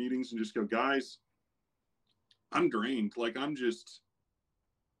leadership meetings and just go, guys, I'm drained. Like, just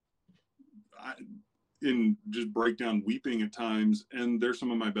break down weeping at times. And they're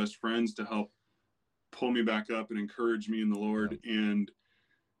some of my best friends to help pull me back up and encourage me in the Lord. And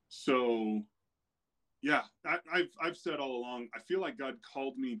so, I've said all along, I feel like God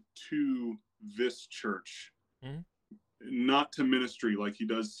called me to this church, not to ministry like he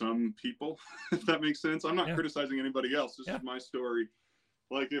does some people, if that makes sense. I'm not criticizing anybody else. This is my story.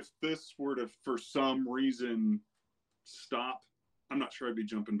 Like, if this were to, for some reason, stop, I'm not sure I'd be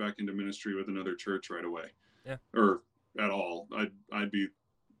jumping back into ministry with another church right away. Or at all. I'd be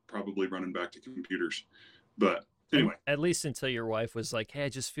probably running back to computers. But anyway. At least until your wife was like, hey, I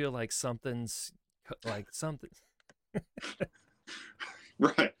just feel like something's like something.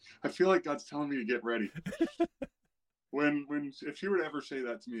 Right. I feel like God's telling me to get ready. If she were to ever say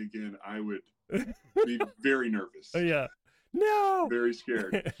that to me again, I would be very nervous. Oh, yeah. No. Very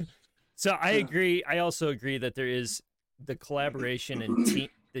scared. So I agree. I also agree that there is the collaboration and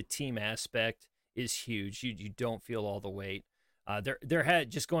the team aspect is huge. You don't feel all the weight. There had,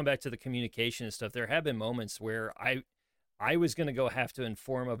 just going back to the communication and stuff, there have been moments where I was going to have to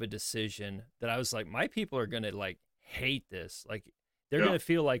inform of a decision that I was like, my people are going to like hate this. Like they're going to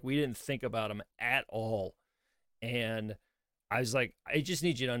feel like we didn't think about them at all. And I was like, I just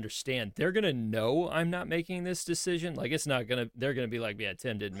need you to understand, they're going to know I'm not making this decision. Like it's not going to, they're going to be like, yeah,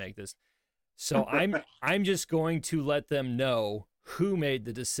 Tim didn't make this. So I'm just going to let them know who made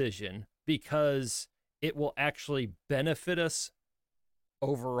the decision, because it will actually benefit us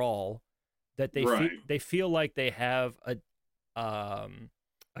overall, that they feel like they have a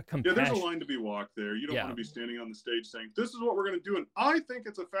compassion. Yeah, there's a line to be walked there. You don't want to be standing on the stage saying, this is what we're going to do, and I think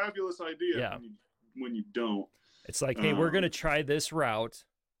it's a fabulous idea, when you don't. It's like, hey, we're going to try this route.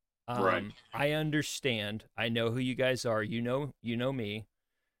 Right. I understand. I know who you guys are. You know me,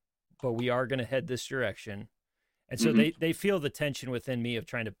 but we are going to head this direction. And so they feel the tension within me of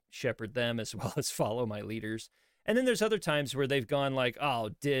trying to shepherd them as well as follow my leaders. And then there's other times where they've gone like,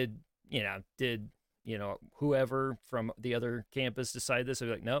 oh, did whoever from the other campus decide this? I'd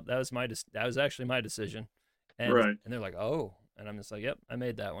be like, nope, that was actually my decision. And, and they're like, oh, and I'm just like, yep, I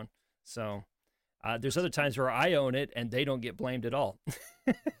made that one. So there's other times where I own it and they don't get blamed at all.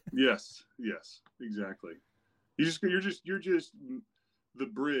 Yes, exactly. You're just the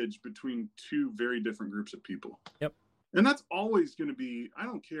bridge between two very different groups of people. Yep. And that's always going to be, I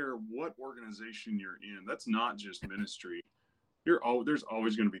don't care what organization you're in. That's not just ministry. There's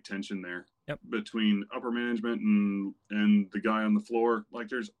always going to be tension there. Yep. Between upper management and the guy on the floor. Like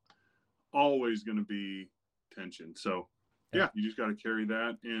there's always going to be tension. So you just got to carry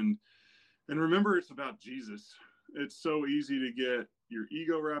that. And remember, it's about Jesus. It's so easy to get your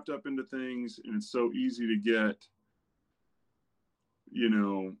ego wrapped up into things, and it's so easy to get,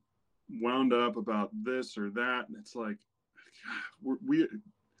 wound up about this or that. And it's like,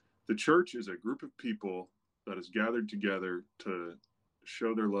 the church is a group of people that is gathered together to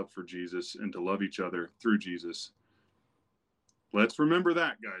show their love for Jesus and to love each other through Jesus. Let's remember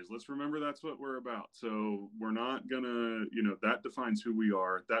that, guys. Let's remember that's what we're about. So we're not gonna, that defines who we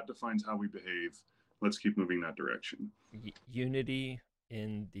are. That defines how we behave. Let's keep moving that direction. Unity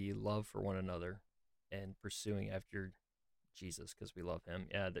in the love for one another and pursuing after Jesus because we love him.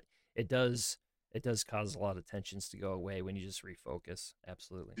 Yeah, it does cause a lot of tensions to go away when you just refocus.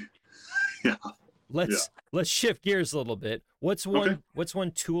 Absolutely. Yeah. Let's shift gears a little bit. What's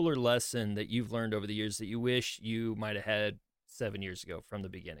one tool or lesson that you've learned over the years that you wish you might have had 7 years ago from the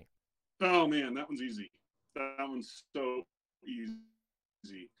beginning? Oh man, that one's easy. That one's so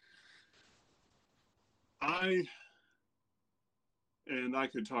easy. I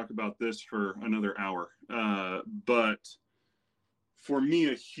could talk about this for another hour, but for me,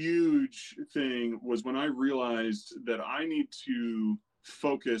 a huge thing was when I realized that I need to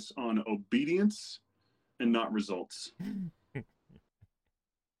focus on obedience and not results.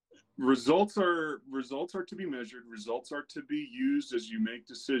 Results are to be measured. Results are to be used as you make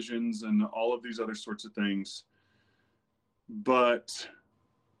decisions and all of these other sorts of things. But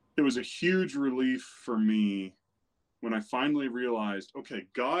it was a huge relief for me when I finally realized, okay,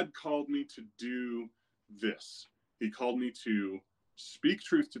 God called me to do this. He called me to speak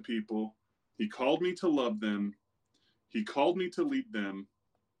truth to people. He called me to love them. He called me to lead them.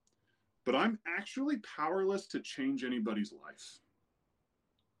 But I'm actually powerless to change anybody's life.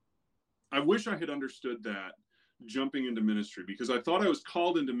 I wish I had understood that jumping into ministry, because I thought I was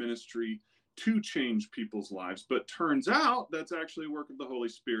called into ministry to change people's lives. But turns out that's actually a work of the Holy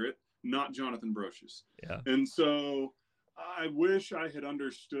Spirit, not Jonathan Broscious. Yeah. And so I wish I had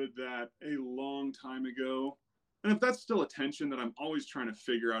understood that a long time ago. And if that's still a tension that I'm always trying to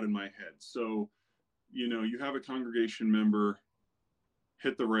figure out in my head. So, you have a congregation member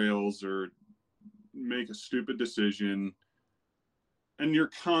hit the rails or make a stupid decision, and you're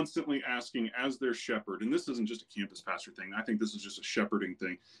constantly asking as their shepherd, and this isn't just a campus pastor thing. I think this is just a shepherding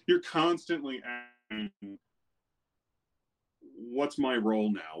thing. You're constantly asking, what's my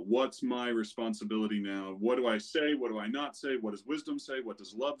role now? What's my responsibility now? What do I say? What do I not say? What does wisdom say? What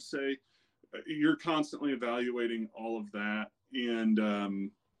does love say? You're constantly evaluating all of that.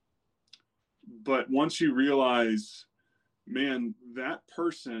 And, but once you realize, man, that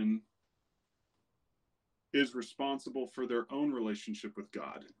person is responsible for their own relationship with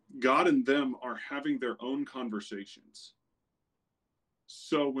God. God and them are having their own conversations.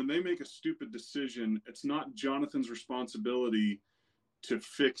 So when they make a stupid decision, it's not Jonathan's responsibility to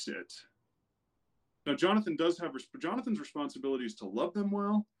fix it. Now, Jonathan's responsibility is to love them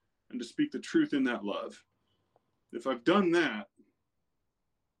well and to speak the truth in that love. If I've done that,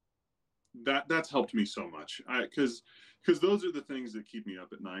 that's helped me so much. Because those are the things that keep me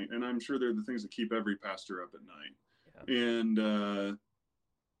up at night, and I'm sure they're the things that keep every pastor up at night. Yeah.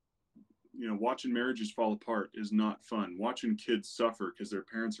 And watching marriages fall apart is not fun. Watching kids suffer because their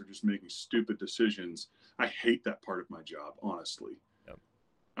parents are just making stupid decisions. I hate that part of my job, honestly. Yep.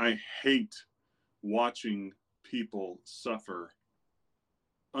 I hate watching people suffer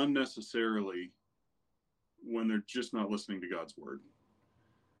unnecessarily when they're just not listening to God's word.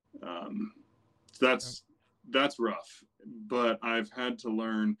 That's rough, but I've had to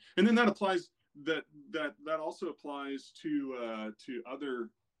learn, and then that applies. That also applies to other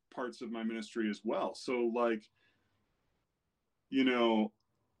parts of my ministry as well. So, like,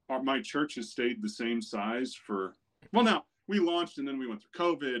 my church has stayed the same size for, well, now we launched and then we went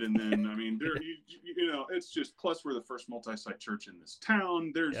through COVID, and then I mean, it's just, plus we're the first multi-site church in this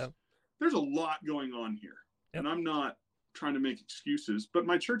town. There's a lot going on here, and I'm not trying to make excuses, but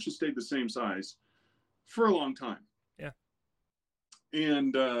my church has stayed the same size for a long time. Yeah.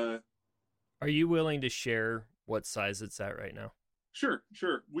 And are you willing to share what size it's at right now? Sure.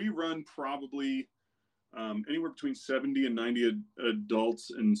 We run probably anywhere between 70 and 90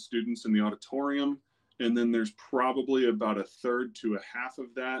 adults and students in the auditorium. And then there's probably about a third to a half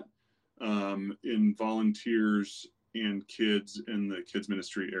of that in volunteers and kids in the kids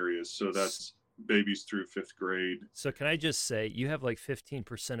ministry areas. So that's babies through 5th grade. So can I just say, you have like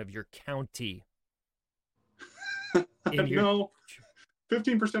 15% of your county. No,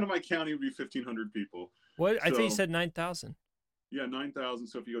 15% of my county would be 1,500 people. What? I thought you said 9,000. Yeah, 9,000.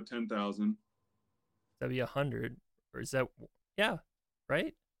 So if you go 10,000, that'd be 100. Or is that? Yeah,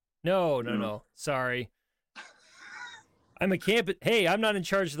 right? No. Sorry. I'm a campus. Hey, I'm not in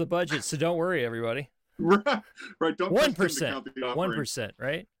charge of the budget, so don't worry, everybody. Right. Don't 1%. 1%,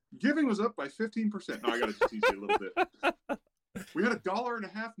 right? Giving was up by 15%. No, I got to tease you a little bit. We had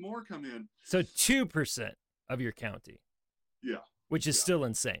 $1.50 more come in. So 2% of your county. Yeah. Which is still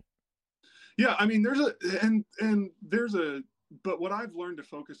insane. Yeah, I mean, but what I've learned to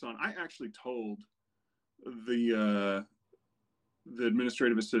focus on, I actually told the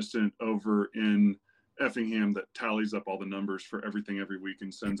administrative assistant over in Effingham that tallies up all the numbers for everything every week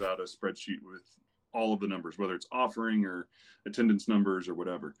and sends out a spreadsheet with all of the numbers, whether it's offering or attendance numbers or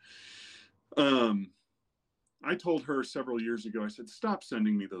whatever. I told her several years ago, I said, stop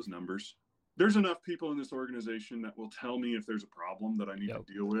sending me those numbers. There's enough people in this organization that will tell me if there's a problem that I need to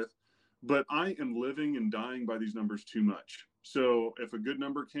deal with. But I am living and dying by these numbers too much. So if a good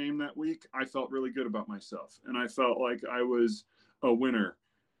number came that week, I felt really good about myself. And I felt like I was a winner.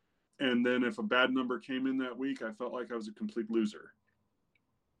 And then if a bad number came in that week, I felt like I was a complete loser.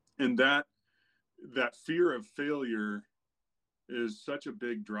 And that fear of failure is such a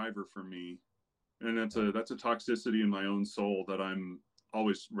big driver for me. And that's a toxicity in my own soul that I'm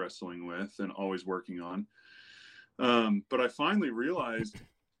always wrestling with and always working on. But I finally realized,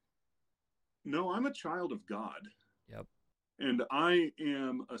 no, I'm a child of God. Yep. And I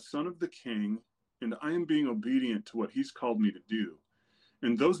am a son of the King, and I am being obedient to what he's called me to do.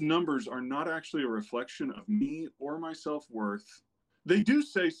 And those numbers are not actually a reflection of me or my self-worth. They do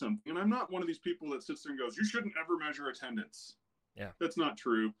say something, and I'm not one of these people that sits there and goes, you shouldn't ever measure attendance. Yeah. That's not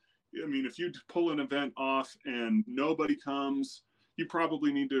true. I mean, if you pull an event off and nobody comes, you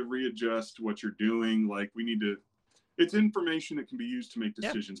probably need to readjust what you're doing. Like, it's information that can be used to make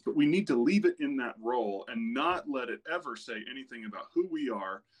decisions, but we need to leave it in that role and not let it ever say anything about who we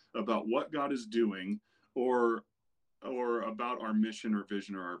are, about what God is doing, or about our mission or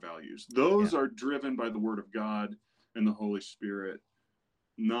vision or our values. Those are driven by the Word of God and the Holy Spirit,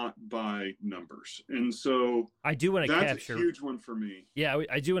 not by numbers. And so I do want to capture, that's a huge one for me. Yeah,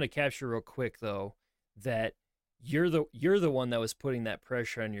 I do want to capture real quick though that you're the one that was putting that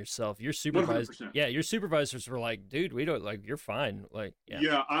pressure on yourself. Your supervisor, 100%. Yeah, your supervisors were like, dude, we don't, like, you're fine. Like,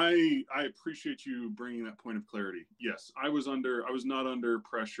 yeah, I appreciate you bringing that point of clarity. Yes, I was not under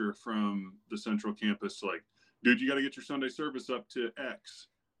pressure from the central campus to, like, dude, you got to get your Sunday service up to X.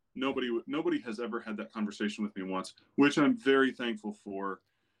 Nobody has ever had that conversation with me once, which I'm very thankful for.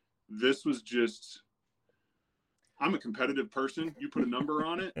 This was just, I'm a competitive person. You put a number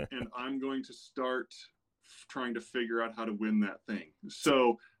on it, and I'm going to start trying to figure out how to win that thing.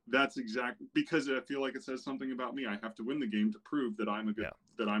 So that's exactly, because I feel like it says something about me. I have to win the game to prove that I'm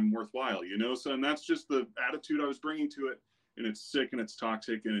that I'm worthwhile, So, and that's just the attitude I was bringing to it. And it's sick and it's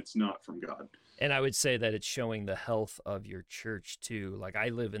toxic and it's not from God. And I would say that it's showing the health of your church too. Like, I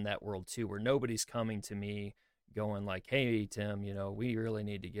live in that world too, where nobody's coming to me going like, hey, Tim, we really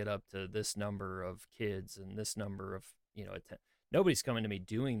need to get up to this number of kids and this number of, nobody's coming to me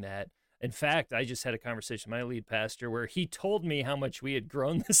doing that. In fact, I just had a conversation with my lead pastor where he told me how much we had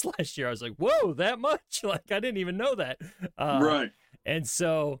grown this last year. I was like, whoa, that much? Like, I didn't even know that. Right. And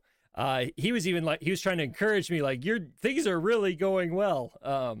so he was even like, he was trying to encourage me, like, your things are really going well.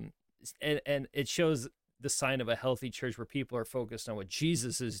 And it shows the sign of a healthy church where people are focused on what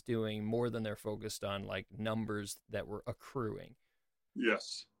Jesus is doing more than they're focused on like numbers that were accruing.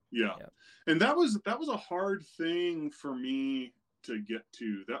 Yes. Yeah. Yeah. And that was a hard thing for me to get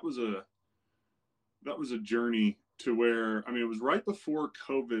to. That was a journey to where, I mean, it was right before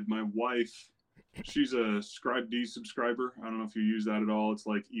COVID. My wife, she's a Scribe D subscriber. I don't know if you use that at all. It's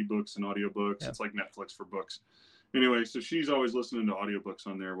like ebooks and audiobooks. Yeah. It's like Netflix for books. Anyway, so she's always listening to audiobooks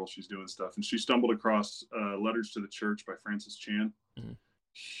on there while she's doing stuff. And she stumbled across Letters to the Church by Francis Chan. Mm-hmm.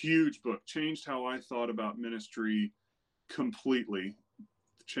 Huge book. Changed how I thought about ministry completely.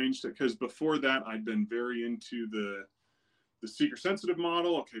 Changed it because before that, I'd been very into the seeker-sensitive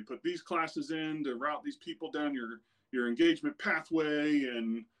model. Okay, put these classes in to route these people down your engagement pathway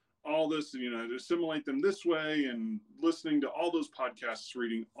and all this, and, to assimilate them this way, and listening to all those podcasts,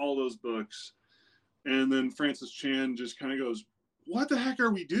 reading all those books. And then Francis Chan just kind of goes, what the heck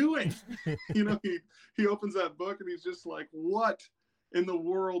are we doing? He opens that book and he's just like, what in the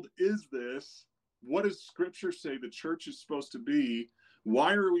world is this? What does Scripture say the church is supposed to be?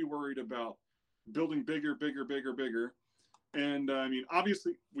 Why are we worried about building bigger? And I mean,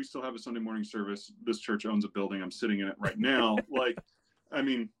 obviously, we still have a Sunday morning service. This church owns a building. I'm sitting in it right now. I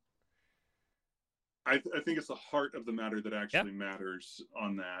mean, I think it's the heart of the matter that actually matters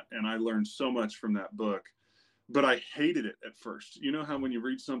on that. And I learned so much from that book, but I hated it at first. You know how when you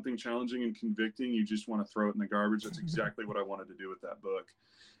read something challenging and convicting, you just want to throw it in the garbage? That's exactly what I wanted to do with that book.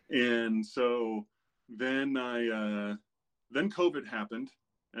 And so then then COVID happened,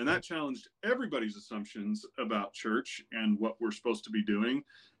 and that challenged everybody's assumptions about church and what we're supposed to be doing.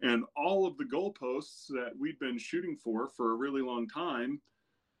 And all of the goalposts that we'd been shooting for a really long time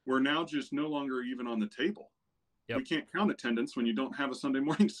were now just no longer even on the table. Yep. We can't count attendance when you don't have a Sunday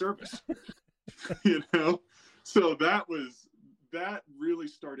morning service. So that really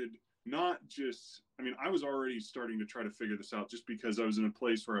started not just, I mean, I was already starting to try to figure this out just because I was in a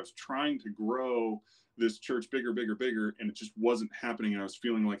place where I was trying to grow this church bigger, and it just wasn't happening. And I was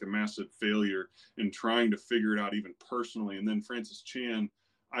feeling like a massive failure and trying to figure it out even personally. And then Francis Chan,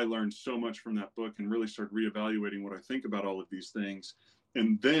 I learned so much from that book and really started reevaluating what I think about all of these things.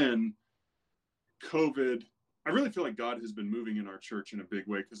 And then COVID, I really feel like God has been moving in our church in a big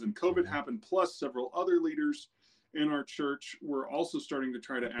way, because then COVID happened, plus several other leaders in our church were also starting to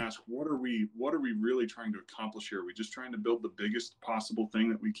try to ask, what are we really trying to accomplish here? Are we just trying to build the biggest possible thing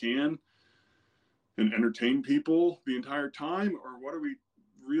that we can and entertain people the entire time? Or what are we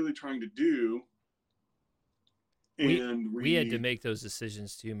really trying to do? And we had to make those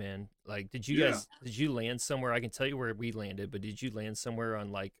decisions too, man. Like, did you land somewhere? I can tell you where we landed, but did you land somewhere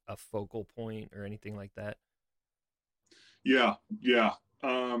on like a focal point or anything like that? Yeah.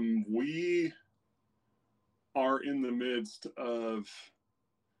 We are in the midst of,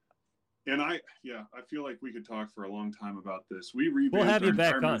 and I feel like we could talk for a long time about this. We'll have you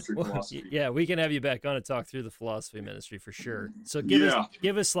back on. We can have you back on to talk through the philosophy ministry for sure. So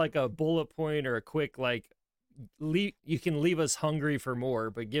give us like a bullet point or a quick, like, you can leave us hungry for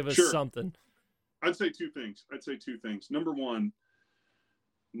more, but give us something. I'd say two things. Number one,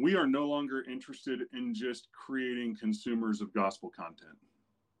 we are no longer interested in just creating consumers of gospel content.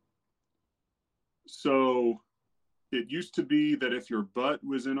 So it used to be that if your butt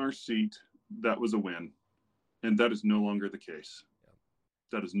was in our seat, that was a win. And that is no longer the case.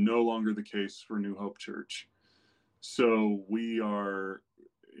 That is no longer the case for New Hope Church. So we are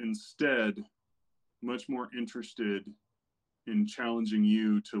instead much more interested in challenging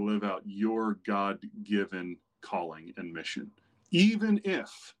you to live out your God-given calling and mission, even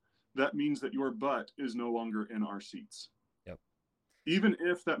if that means that your butt is no longer in our seats. Yep. Even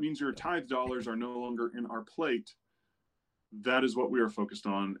if that means your tithe dollars are no longer in our plate, that is what we are focused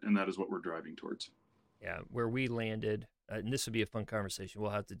on, and that is what we're driving towards. Yeah, where we landed, and this would be a fun conversation.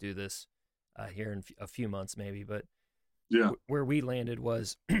 We'll have to do this here in a few months maybe, but where we landed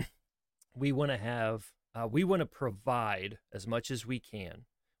was we want to provide as much as we can.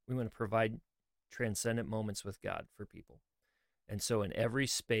 We want to provide transcendent moments with God for people. And so in every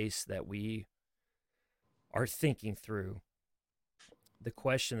space that we are thinking through, the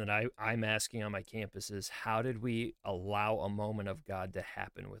question that I'm asking on my campus is, how did we allow a moment of God to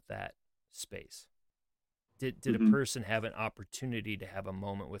happen with that space? Did a person have an opportunity to have a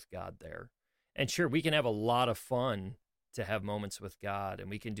moment with God there? And sure, we can have a lot of fun to have moments with God, and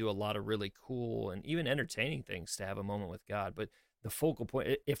we can do a lot of really cool and even entertaining things to have a moment with God. But the focal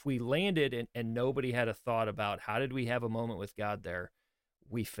point. If we landed and nobody had a thought about how did we have a moment with God there,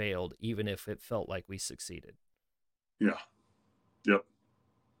 we failed, even if it felt like we succeeded. Yeah. Yep.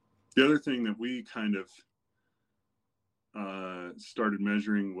 The other thing that we kind of started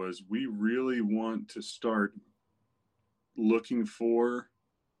measuring was we really want to start looking for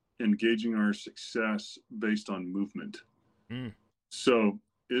engaging our success based on movement. Mm. So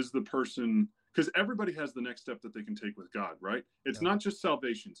is the person, because everybody has the next step that they can take with God, right? It's not just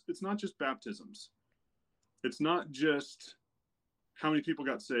salvations. It's not just baptisms. It's not just how many people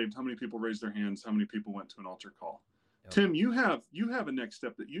got saved, how many people raised their hands, how many people went to an altar call. Yep. Tim, you have a next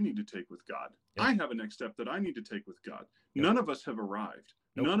step that you need to take with God. Yep. I have a next step that I need to take with God. Yep. None of us have arrived.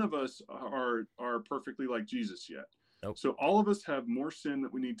 Nope. None of us are perfectly like Jesus yet. Nope. So all of us have more sin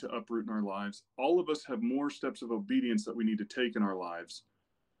that we need to uproot in our lives. All of us have more steps of obedience that we need to take in our lives.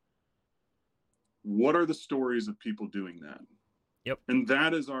 What are the stories of people doing that? Yep. And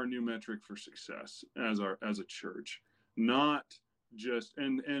that is our new metric for success as a church. Not just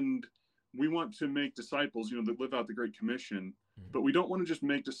and we want to make disciples, that live out the Great Commission, but we don't want to just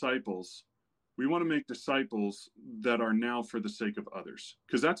make disciples. We want to make disciples that are now for the sake of others,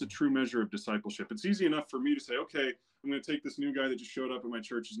 because that's a true measure of discipleship. It's easy enough for me to say, okay, I'm going to take this new guy that just showed up at my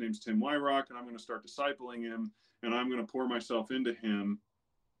church. His name's Tim Wyrock, and I'm going to start discipling him, and I'm going to pour myself into him.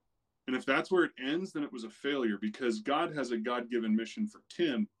 And if that's where it ends, then it was a failure, because God has a God-given mission for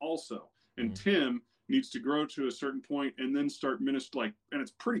Tim also. And Tim needs to grow to a certain point and then start ministering, and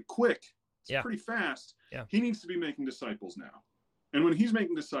it's pretty quick. It's pretty fast. Yeah. He needs to be making disciples now. And when he's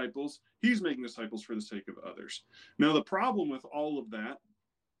making disciples for the sake of others. Now, the problem with all of that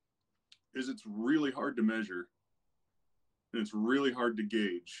is it's really hard to measure, and it's really hard to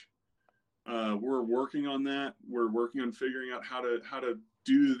gauge. We're working on that. We're working on figuring out how to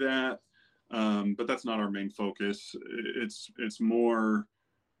do that. But that's not our main focus. It's more,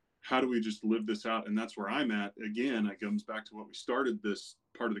 how do we just live this out? And that's where I'm at. Again, it comes back to what we started this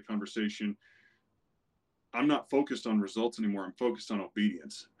part of the conversation. I'm not focused on results anymore. I'm focused on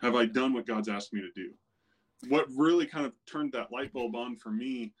obedience. Have I done what God's asked me to do? What really kind of turned that light bulb on for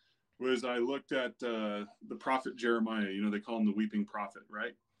me was I looked at the prophet Jeremiah. They call him the weeping prophet,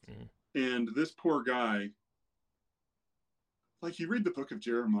 right? And this poor guy, like, you read the book of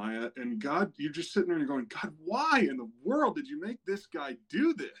Jeremiah, and God, you're just sitting there and you're going, God, why in the world did you make this guy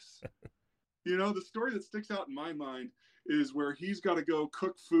do this? The story that sticks out in my mind is where he's got to go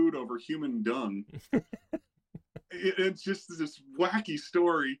cook food over human dung. It's just this wacky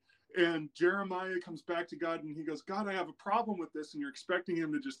story. And Jeremiah comes back to God and he goes, God, I have a problem with this. And you're expecting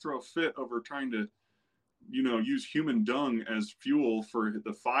him to just throw a fit over trying to, use human dung as fuel for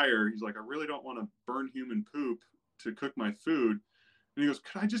the fire. He's like, I really don't want to burn human poop to cook my food. And he goes,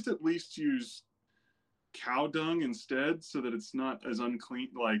 could I just at least use cow dung instead so that it's not as unclean?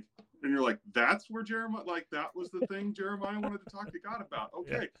 And you're like, that's where Jeremiah, that was the thing Jeremiah wanted to talk to God about.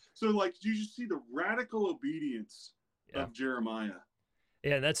 Okay. Yeah. So you just see the radical obedience of Jeremiah.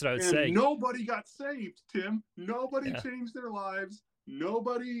 Yeah, that's what I would say. Nobody got saved, Tim. Nobody changed their lives.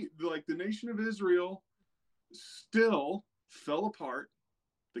 Nobody, the nation of Israel still fell apart.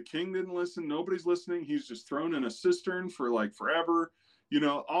 The king didn't listen. Nobody's listening. He's just thrown in a cistern for forever.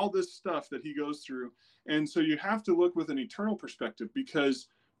 All this stuff that he goes through. And so you have to look with an eternal perspective, because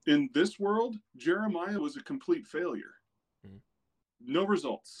in this world, Jeremiah was a complete failure. No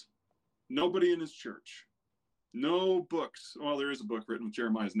results. Nobody in his church. No books. Well, there is a book written with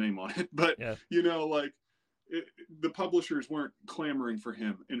Jeremiah's name on it, but the publishers weren't clamoring for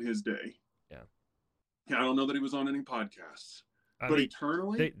him in his day. I don't know that he was on any podcasts. But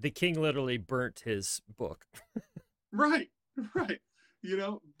eternally, the king literally burnt his book. right. But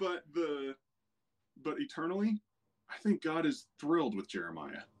eternally, I think God is thrilled with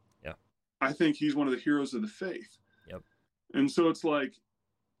Jeremiah. Yeah. I think he's one of the heroes of the faith. Yep. And so it's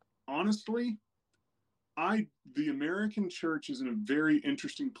honestly, the American church is in a very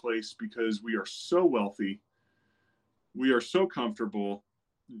interesting place because we are so wealthy. We are so comfortable.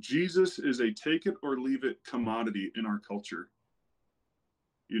 Jesus is a take it or leave it commodity in our culture.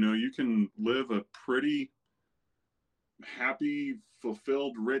 You can live a pretty happy,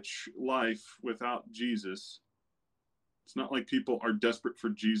 fulfilled, rich life without Jesus. It's not like people are desperate for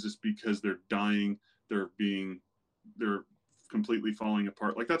Jesus because they're dying, they're completely falling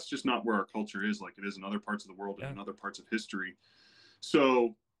apart. That's just not where our culture is, like it is in other parts of the world and in other parts of history.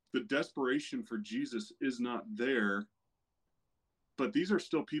 So the desperation for Jesus is not there, but these are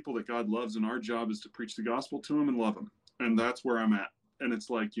still people that God loves, and our job is to preach the gospel to them and love them. And that's where I'm at. And it's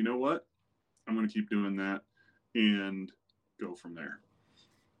you know what? I'm going to keep doing that and go from there.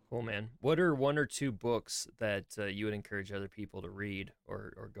 Cool, man. What are one or two books that you would encourage other people to read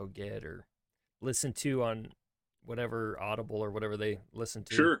or go get or listen to on whatever Audible or whatever they listen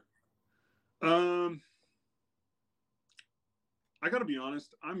to? Sure. Um, I got to be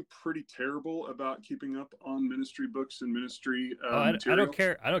honest. I'm pretty terrible about keeping up on ministry books and ministry Oh, I don't material.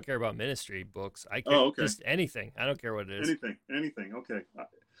 care. I don't care about ministry books. I care Oh, okay. just anything. I don't care what it is. Anything. Okay.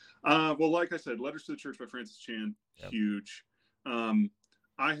 Well, like I said, Letters to the Church by Francis Chan, Yep. huge.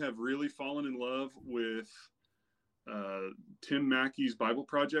 I have really fallen in love with Tim Mackey's Bible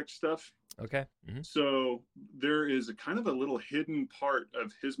Project stuff. Okay. Mm-hmm. So there is a kind of a little hidden part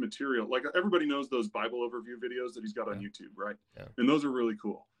of his material. Like everybody knows those Bible overview videos that he's got on YouTube, right? Yeah. And those are really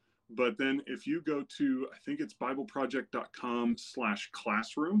cool. But then if you go to, I think it's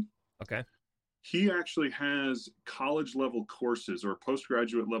bibleproject.com/classroom. Okay. He actually has college level courses or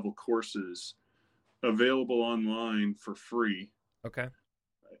postgraduate level courses available online for free. Okay.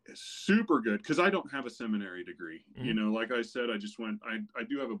 Super good, because I don't have a seminary degree. Mm-hmm. You know, like I said, I do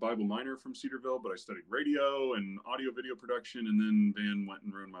have a Bible minor from Cedarville, but I studied radio and audio video production, and then Van went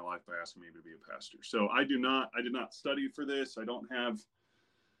and ruined my life by asking me to be a pastor. So I did not study for this. I don't have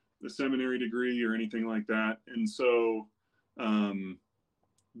the seminary degree or anything like that. And so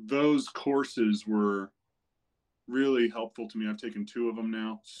those courses were really helpful to me. I've taken 2 of them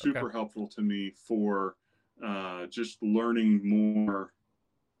now. Super helpful to me for just learning more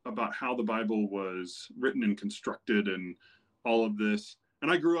about how the Bible was written and constructed and all of this.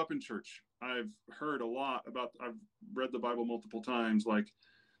 And I grew up in church. I've heard a lot about, I've read the Bible multiple times,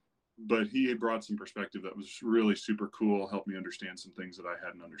 but he had brought some perspective that was really super cool, helped me understand some things that I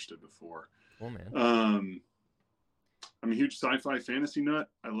hadn't understood before. Cool, man. I'm a huge sci-fi fantasy nut.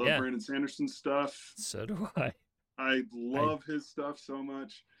 I love Brandon Sanderson's stuff. So do I. I love his stuff so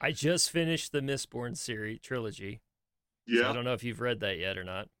much. I just finished the Mistborn trilogy. Yeah. So I don't know if you've read that yet or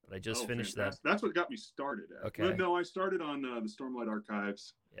not, but I just finished that. That's what got me started. Okay. No, I started on the Stormlight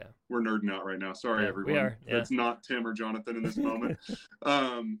Archives. Yeah. We're nerding out right now. Sorry, everyone. We are. Yeah. It's not Tim or Jonathan in this moment.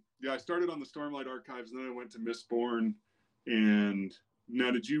 I started on the Stormlight Archives, and then I went to Mistborn. And now,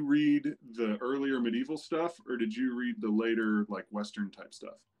 did you read the earlier medieval stuff, or did you read the later, like, Western type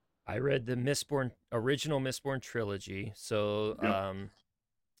stuff? I read the original Mistborn trilogy. So,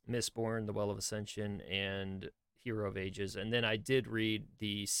 Mistborn, The Well of Ascension, and Hero of Ages, and then I did read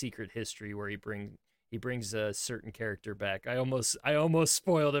the Secret History where he brings a certain character back. I almost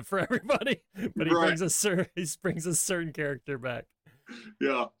spoiled it for everybody, but he brings a certain character back.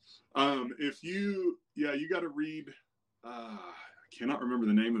 Yeah, you got to read. I cannot remember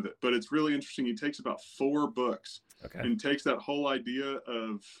the name of it, but it's really interesting. He takes about 4 books and takes that whole idea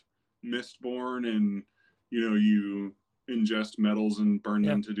of Mistborn, and you ingest metals and burn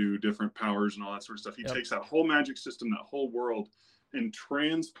them to do different powers and all that sort of stuff. He takes that whole magic system, that whole world, and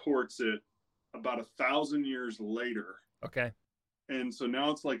transports it about 1,000 years later. Okay. And so now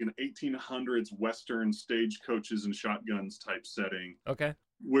it's like an 1800s Western stagecoaches and shotguns type setting. Okay.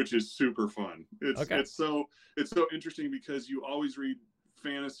 Which is super fun. It's so interesting because you always read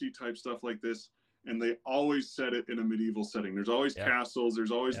fantasy type stuff like this, and they always set it in a medieval setting. There's always castles.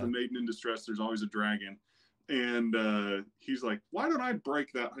 There's always the maiden in distress. There's always a dragon. And he's like, why don't I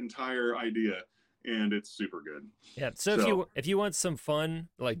break that entire idea? And it's super good. Yeah. So if you want some fun,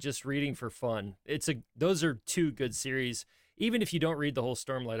 like just reading for fun, those are 2 good series. Even if you don't read the whole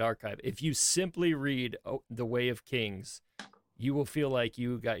Stormlight Archive, if you simply read The Way of Kings, you will feel like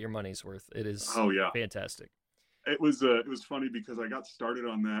you got your money's worth. It is fantastic. It was funny because I got started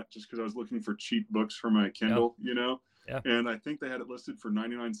on that just because I was looking for cheap books for my Kindle, Yeah. And I think they had it listed for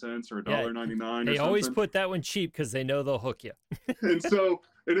 99 cents or $1.99. They always put that one cheap because they know they'll hook you. and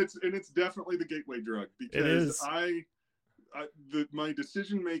it's definitely the gateway drug, because my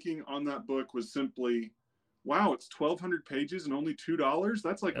decision making on that book was simply, wow, it's 1,200 pages and only $2.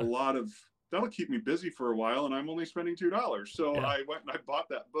 That's like a lot of, that'll keep me busy for a while, and I'm only spending $2. So I went and I bought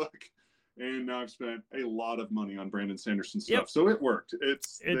that book, and now I've spent a lot of money on Brandon Sanderson stuff. So it worked.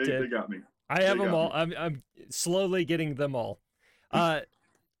 They got me. I have them all. I'm slowly getting them all.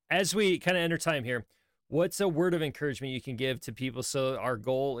 As we kind of enter time here, what's a word of encouragement you can give to people? So our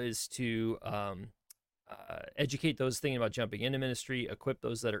goal is to educate those thinking about jumping into ministry, equip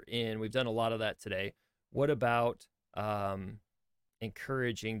those that are in. We've done a lot of that today. What about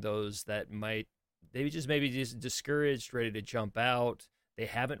encouraging those that might maybe just discouraged, ready to jump out? They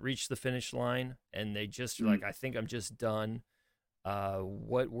haven't reached the finish line, and they just are like, I think I'm just done.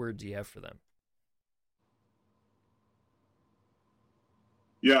 What word do you have for them?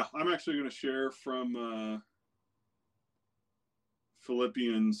 Yeah, I'm actually going to share from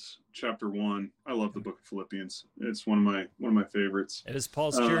Philippians chapter 1. I love the book of Philippians. It's one of my favorites. It was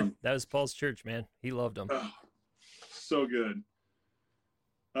Paul's church. That was Paul's church, man. He loved them. Oh, so good.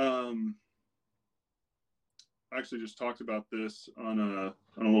 I actually just talked about this on a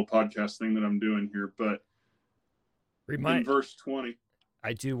little podcast thing that I'm doing here, but in verse 20.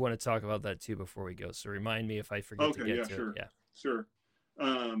 I do want to talk about that too before we go. So remind me if I forget to get to it. Yeah, sure.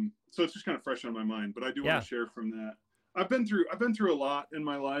 So it's just kind of fresh on my mind, but I do want to share from that. I've been through a lot in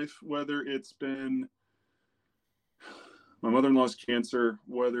my life, whether it's been my mother-in-law's cancer,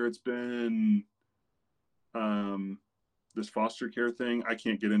 whether it's been this foster care thing. I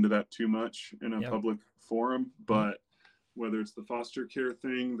can't get into that too much in a public forum, but whether it's the foster care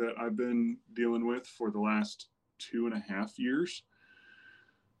thing that I've been dealing with for the last 2.5 years,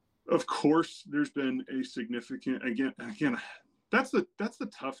 of course, there's been a significant, again, that's the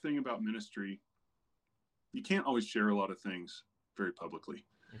tough thing about ministry. You can't always share a lot of things very publicly.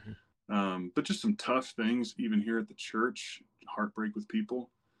 But just some tough things, even here at the church, heartbreak with people.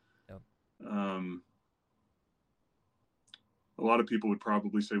 A lot of people would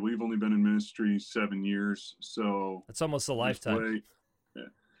probably say, we've only been in ministry 7 years. So that's almost a lifetime.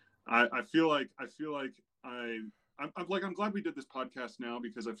 I feel like I'm glad we did this podcast now,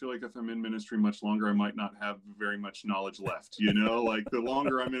 because I feel like if I'm in ministry much longer, I might not have very much knowledge left, like the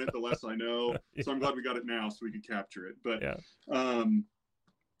longer I'm in it, the less I know. So I'm glad we got it now so we could capture it. But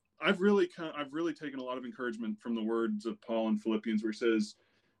I've really taken a lot of encouragement from the words of Paul in Philippians, where he says,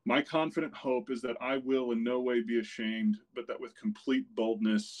 my confident hope is that I will in no way be ashamed, but that with complete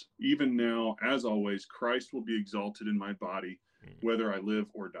boldness, even now, as always, Christ will be exalted in my body, whether I live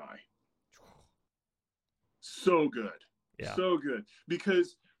or die. So good. So good.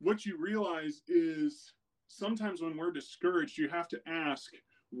 Because what you realize is sometimes when we're discouraged, you have to ask,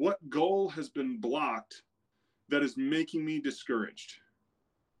 what goal has been blocked that is making me discouraged?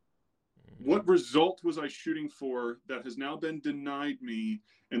 What result was I shooting for that has now been denied me?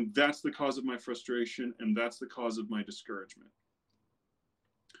 And that's the cause of my frustration. And that's the cause of my discouragement.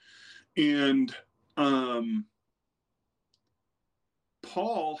 And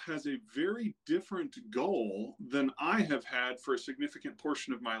Paul has a very different goal than I have had for a significant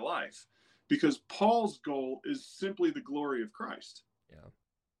portion of my life, because Paul's goal is simply the glory of Christ.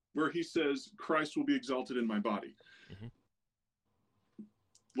 Where he says, Christ will be exalted in my body.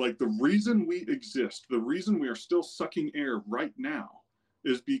 Like, the reason we exist, the reason we are still sucking air right now,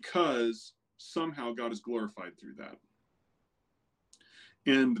 is because somehow God is glorified through that.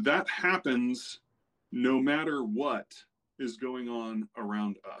 And that happens no matter what is going on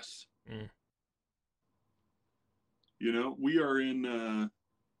around us. We are in,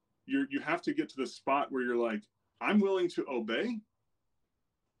 you have to get to the spot where you're like, I'm willing to obey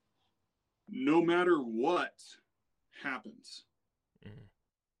no matter what happens.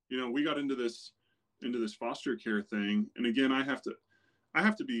 We got into this foster care thing. And again, I have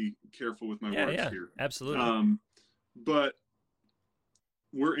to be careful with my words here. Absolutely. But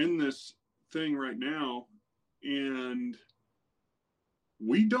we're in this thing right now, and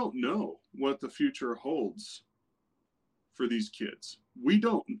we don't know what the future holds for these kids.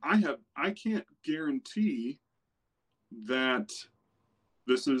 I can't guarantee that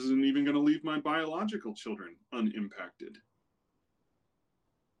this isn't even going to leave my biological children unimpacted.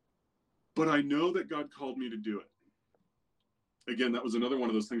 But I know that God called me to do it. Again, that was another one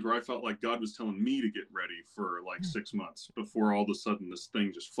of those things where I felt like God was telling me to get ready for like 6 months before all of a sudden this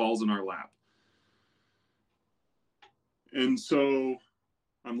thing just falls in our lap. And so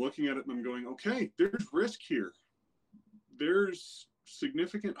I'm looking at it and I'm going, okay, there's risk here. There's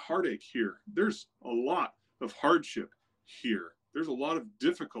significant heartache here. There's a lot of hardship here. There's a lot of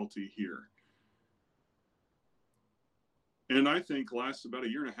difficulty here. And I think about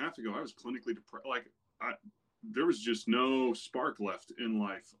 1.5 years ago, I was clinically depressed. Like, there was just no spark left in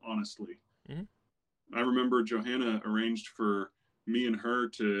life, honestly. I remember Johanna arranged for me and her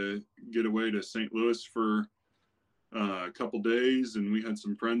to get away to St. Louis for a couple days. And we had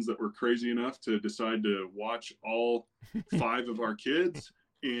some friends that were crazy enough to decide to watch all 5 of our kids.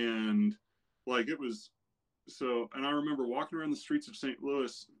 And like, it was so, and I remember walking around the streets of St.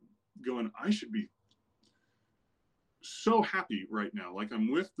 Louis going, I should be so happy right now. Like,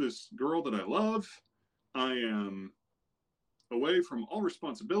 I'm with this girl that I love. I am away from all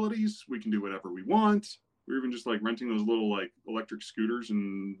responsibilities. We can do whatever we want. We're even just like renting those little like electric scooters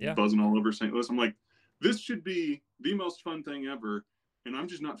and buzzing all over St. Louis. I'm like, this should be the most fun thing ever. And I'm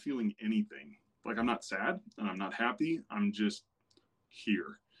just not feeling anything. Like, I'm not sad and I'm not happy. I'm just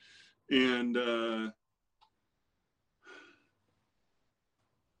here. And,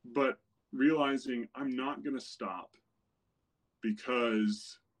 but realizing I'm not going to stop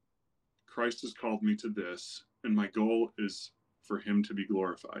because Christ has called me to this, and my goal is for him to be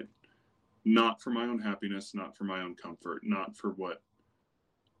glorified, not for my own happiness, not for my own comfort, not for what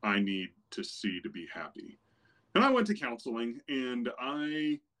I need to see to be happy. And I went to counseling, and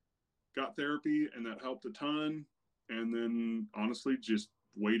I got therapy, and that helped a ton. And then honestly, just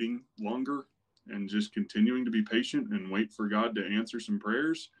waiting longer and just continuing to be patient and wait for God to answer some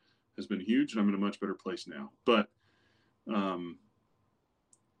prayers has been huge. And I'm in a much better place now. But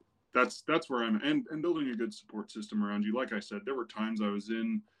that's where I'm, and building a good support system around you. Like I said, there were times I was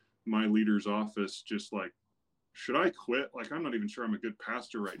in my leader's office just like, should I quit? Like, I'm not even sure I'm a good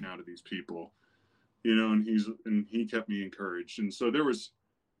pastor right now to these people, and he kept me encouraged. And so there's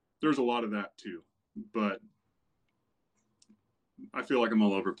a lot of that too, but I feel like I'm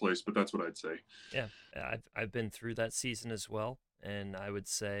all over the place, but that's what I'd say. Yeah. I've been through that season as well. And I would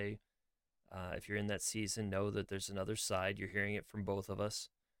say, if you're in that season, know that there's another side. You're hearing it from both of us.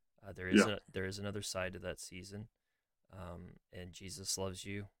 There is another side to that season. And Jesus loves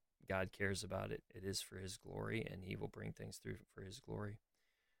you. God cares about it. It is for his glory, and he will bring things through for his glory.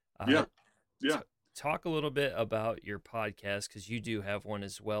 Yeah. Talk a little bit about your podcast, because you do have one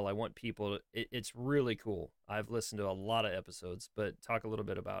as well. I want people it's really cool. I've listened to a lot of episodes, but talk a little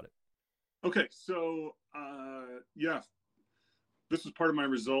bit about it. Okay. So, this was part of my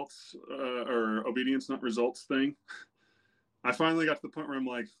results, or obedience, not results thing. I finally got to the point where I'm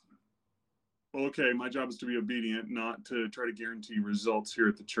like, well, okay, my job is to be obedient, not to try to guarantee results here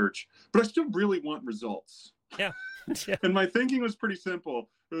at the church, but I still really want results. Yeah. Yeah. And my thinking was pretty simple.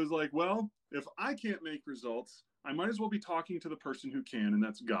 It was like, well, if I can't make results, I might as well be talking to the person who can, and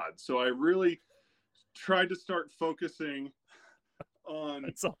that's God. So I really tried to start focusing on.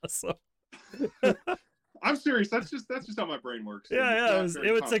 That's awesome. I'm serious. That's just how my brain works. Yeah.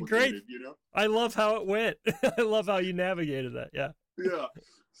 It was a great, I love how it went. I love how you navigated that. Yeah. Yeah.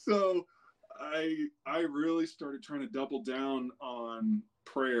 So I really started trying to double down on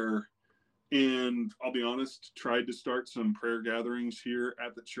prayer, and I'll be honest, tried to start some prayer gatherings here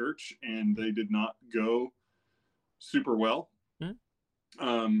at the church, and they did not go super well.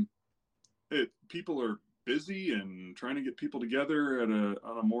 People are busy, and trying to get people together on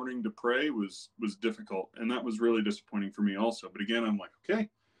a morning to pray was difficult, and that was really disappointing for me also. But again, I'm like, okay,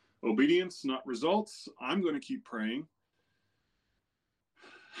 obedience, not results. I'm going to keep praying.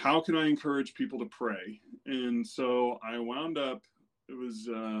 How can I encourage people to pray? And so I wound up, it was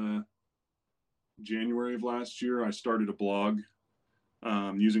January of last year, I started a blog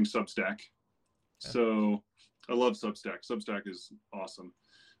using Substack. Okay. So I love Substack. Substack is awesome.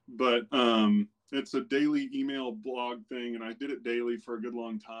 But it's a daily email blog thing, and I did it daily for a good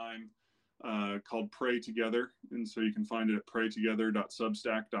long time, called Pray Together. And so you can find it at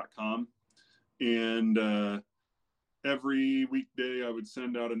praytogether.substack.com. And every weekday I would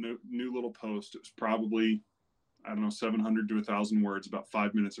send out a new little post. It was probably, 700 to 1,000 words, about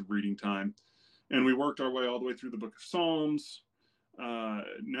 5 minutes of reading time. And we worked our way all the way through the book of Psalms.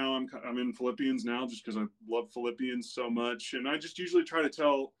 Now I'm in Philippians now, just because I love Philippians so much. And I just usually try to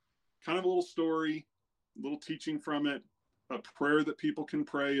tell kind of a little story, a little teaching from it, a prayer that people can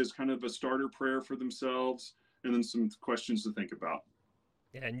pray as kind of a starter prayer for themselves, and then some questions to think about.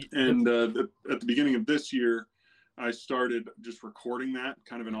 Yeah, and at the beginning of this year, I started just recording that,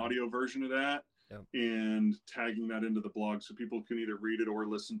 kind of an audio version of that, and tagging that into the blog so people can either read it or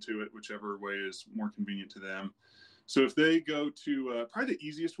listen to it, whichever way is more convenient to them. So if they go to, probably the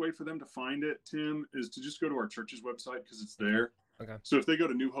easiest way for them to find it, Tim, is to just go to our church's website, because it's there. Okay. So if they go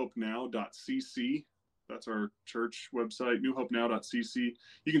to newhopenow.cc, that's our church website, newhopenow.cc,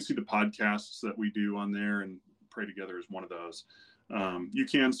 you can see the podcasts that we do on there, and Pray Together is one of those. You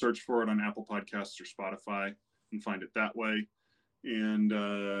can search for it on Apple Podcasts or Spotify and find it that way. And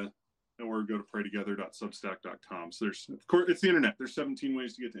or go to praytogether.substack.com. So there's, of course, it's the internet. There's 17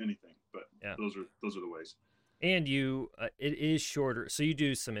 ways to get to anything, but those are the ways. And it is shorter. So you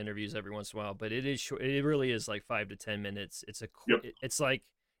do some interviews every once in a while, but it is short. It really is like 5 to 10 minutes. It's it's like,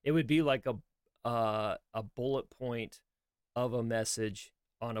 it would be like a bullet point of a message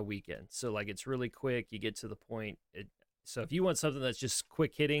on a weekend. So like, it's really quick. You get to the point. So if you want something that's just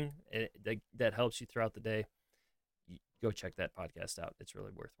quick hitting, that helps you throughout the day, go check that podcast out. It's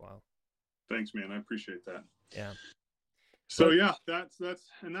really worthwhile. Thanks, man. I appreciate that. Yeah. So yeah, that's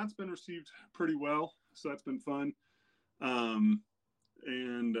been received pretty well. So that's been fun. And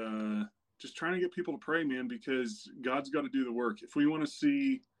just trying to get people to pray, man, because God's got to do the work. If we want to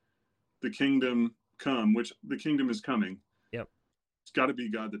see the kingdom come, which the kingdom is coming, it's got to be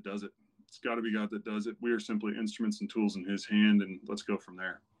God that does it. It's got to be God that does it. We are simply instruments and tools in his hand, and let's go from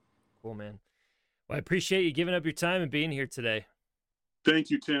there. Cool, man. Well, I appreciate you giving up your time and being here today. Thank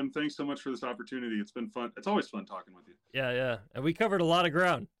you, Tim. Thanks so much for this opportunity. It's been fun. It's always fun talking with you. Yeah. And we covered a lot of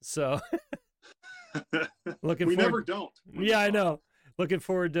ground. So We never don't. Yeah, I know. Looking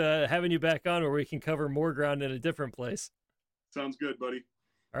forward to having you back on where we can cover more ground in a different place. Sounds good, buddy.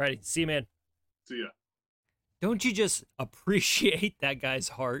 All right. See you, man. See ya. Don't you just appreciate that guy's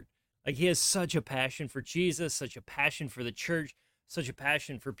heart? Like, he has such a passion for Jesus, such a passion for the church, such a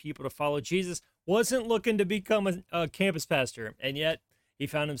passion for people to follow Jesus. Wasn't looking to become a campus pastor, and yet he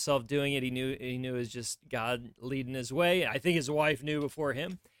found himself doing it. He knew it was just God leading his way. I think his wife knew before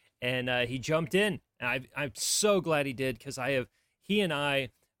him, and he jumped in. And I'm so glad he did, because he and I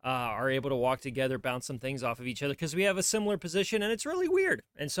are able to walk together, bounce some things off of each other, because we have a similar position, and it's really weird.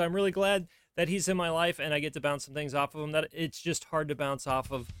 And so I'm really glad that he's in my life, and I get to bounce some things off of him that it's just hard to bounce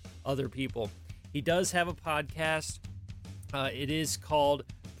off of other people. He does have a podcast. It is called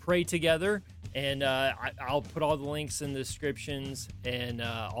Pray Together, and I'll put all the links in the descriptions and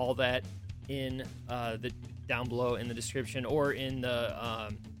all that in the down below in the description, or in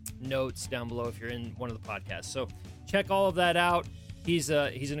the notes down below if you're in one of the podcasts. So check all of that out. He's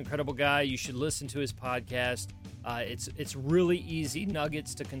an incredible guy. You should listen to his podcast. It's really easy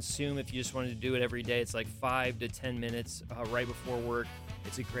nuggets to consume if you just wanted to do it every day. It's like 5 to 10 minutes right before work.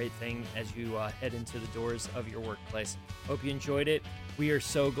 It's a great thing as you head into the doors of your workplace. Hope you enjoyed it. We are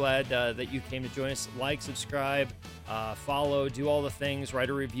so glad that you came to join us. Like, subscribe, follow, do all the things, write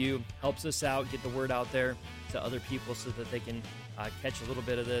a review. Helps us out, get the word out there to other people so that they can catch a little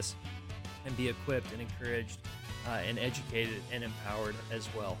bit of this and be equipped and encouraged and educated and empowered as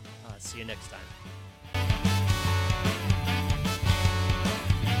well. See you next time.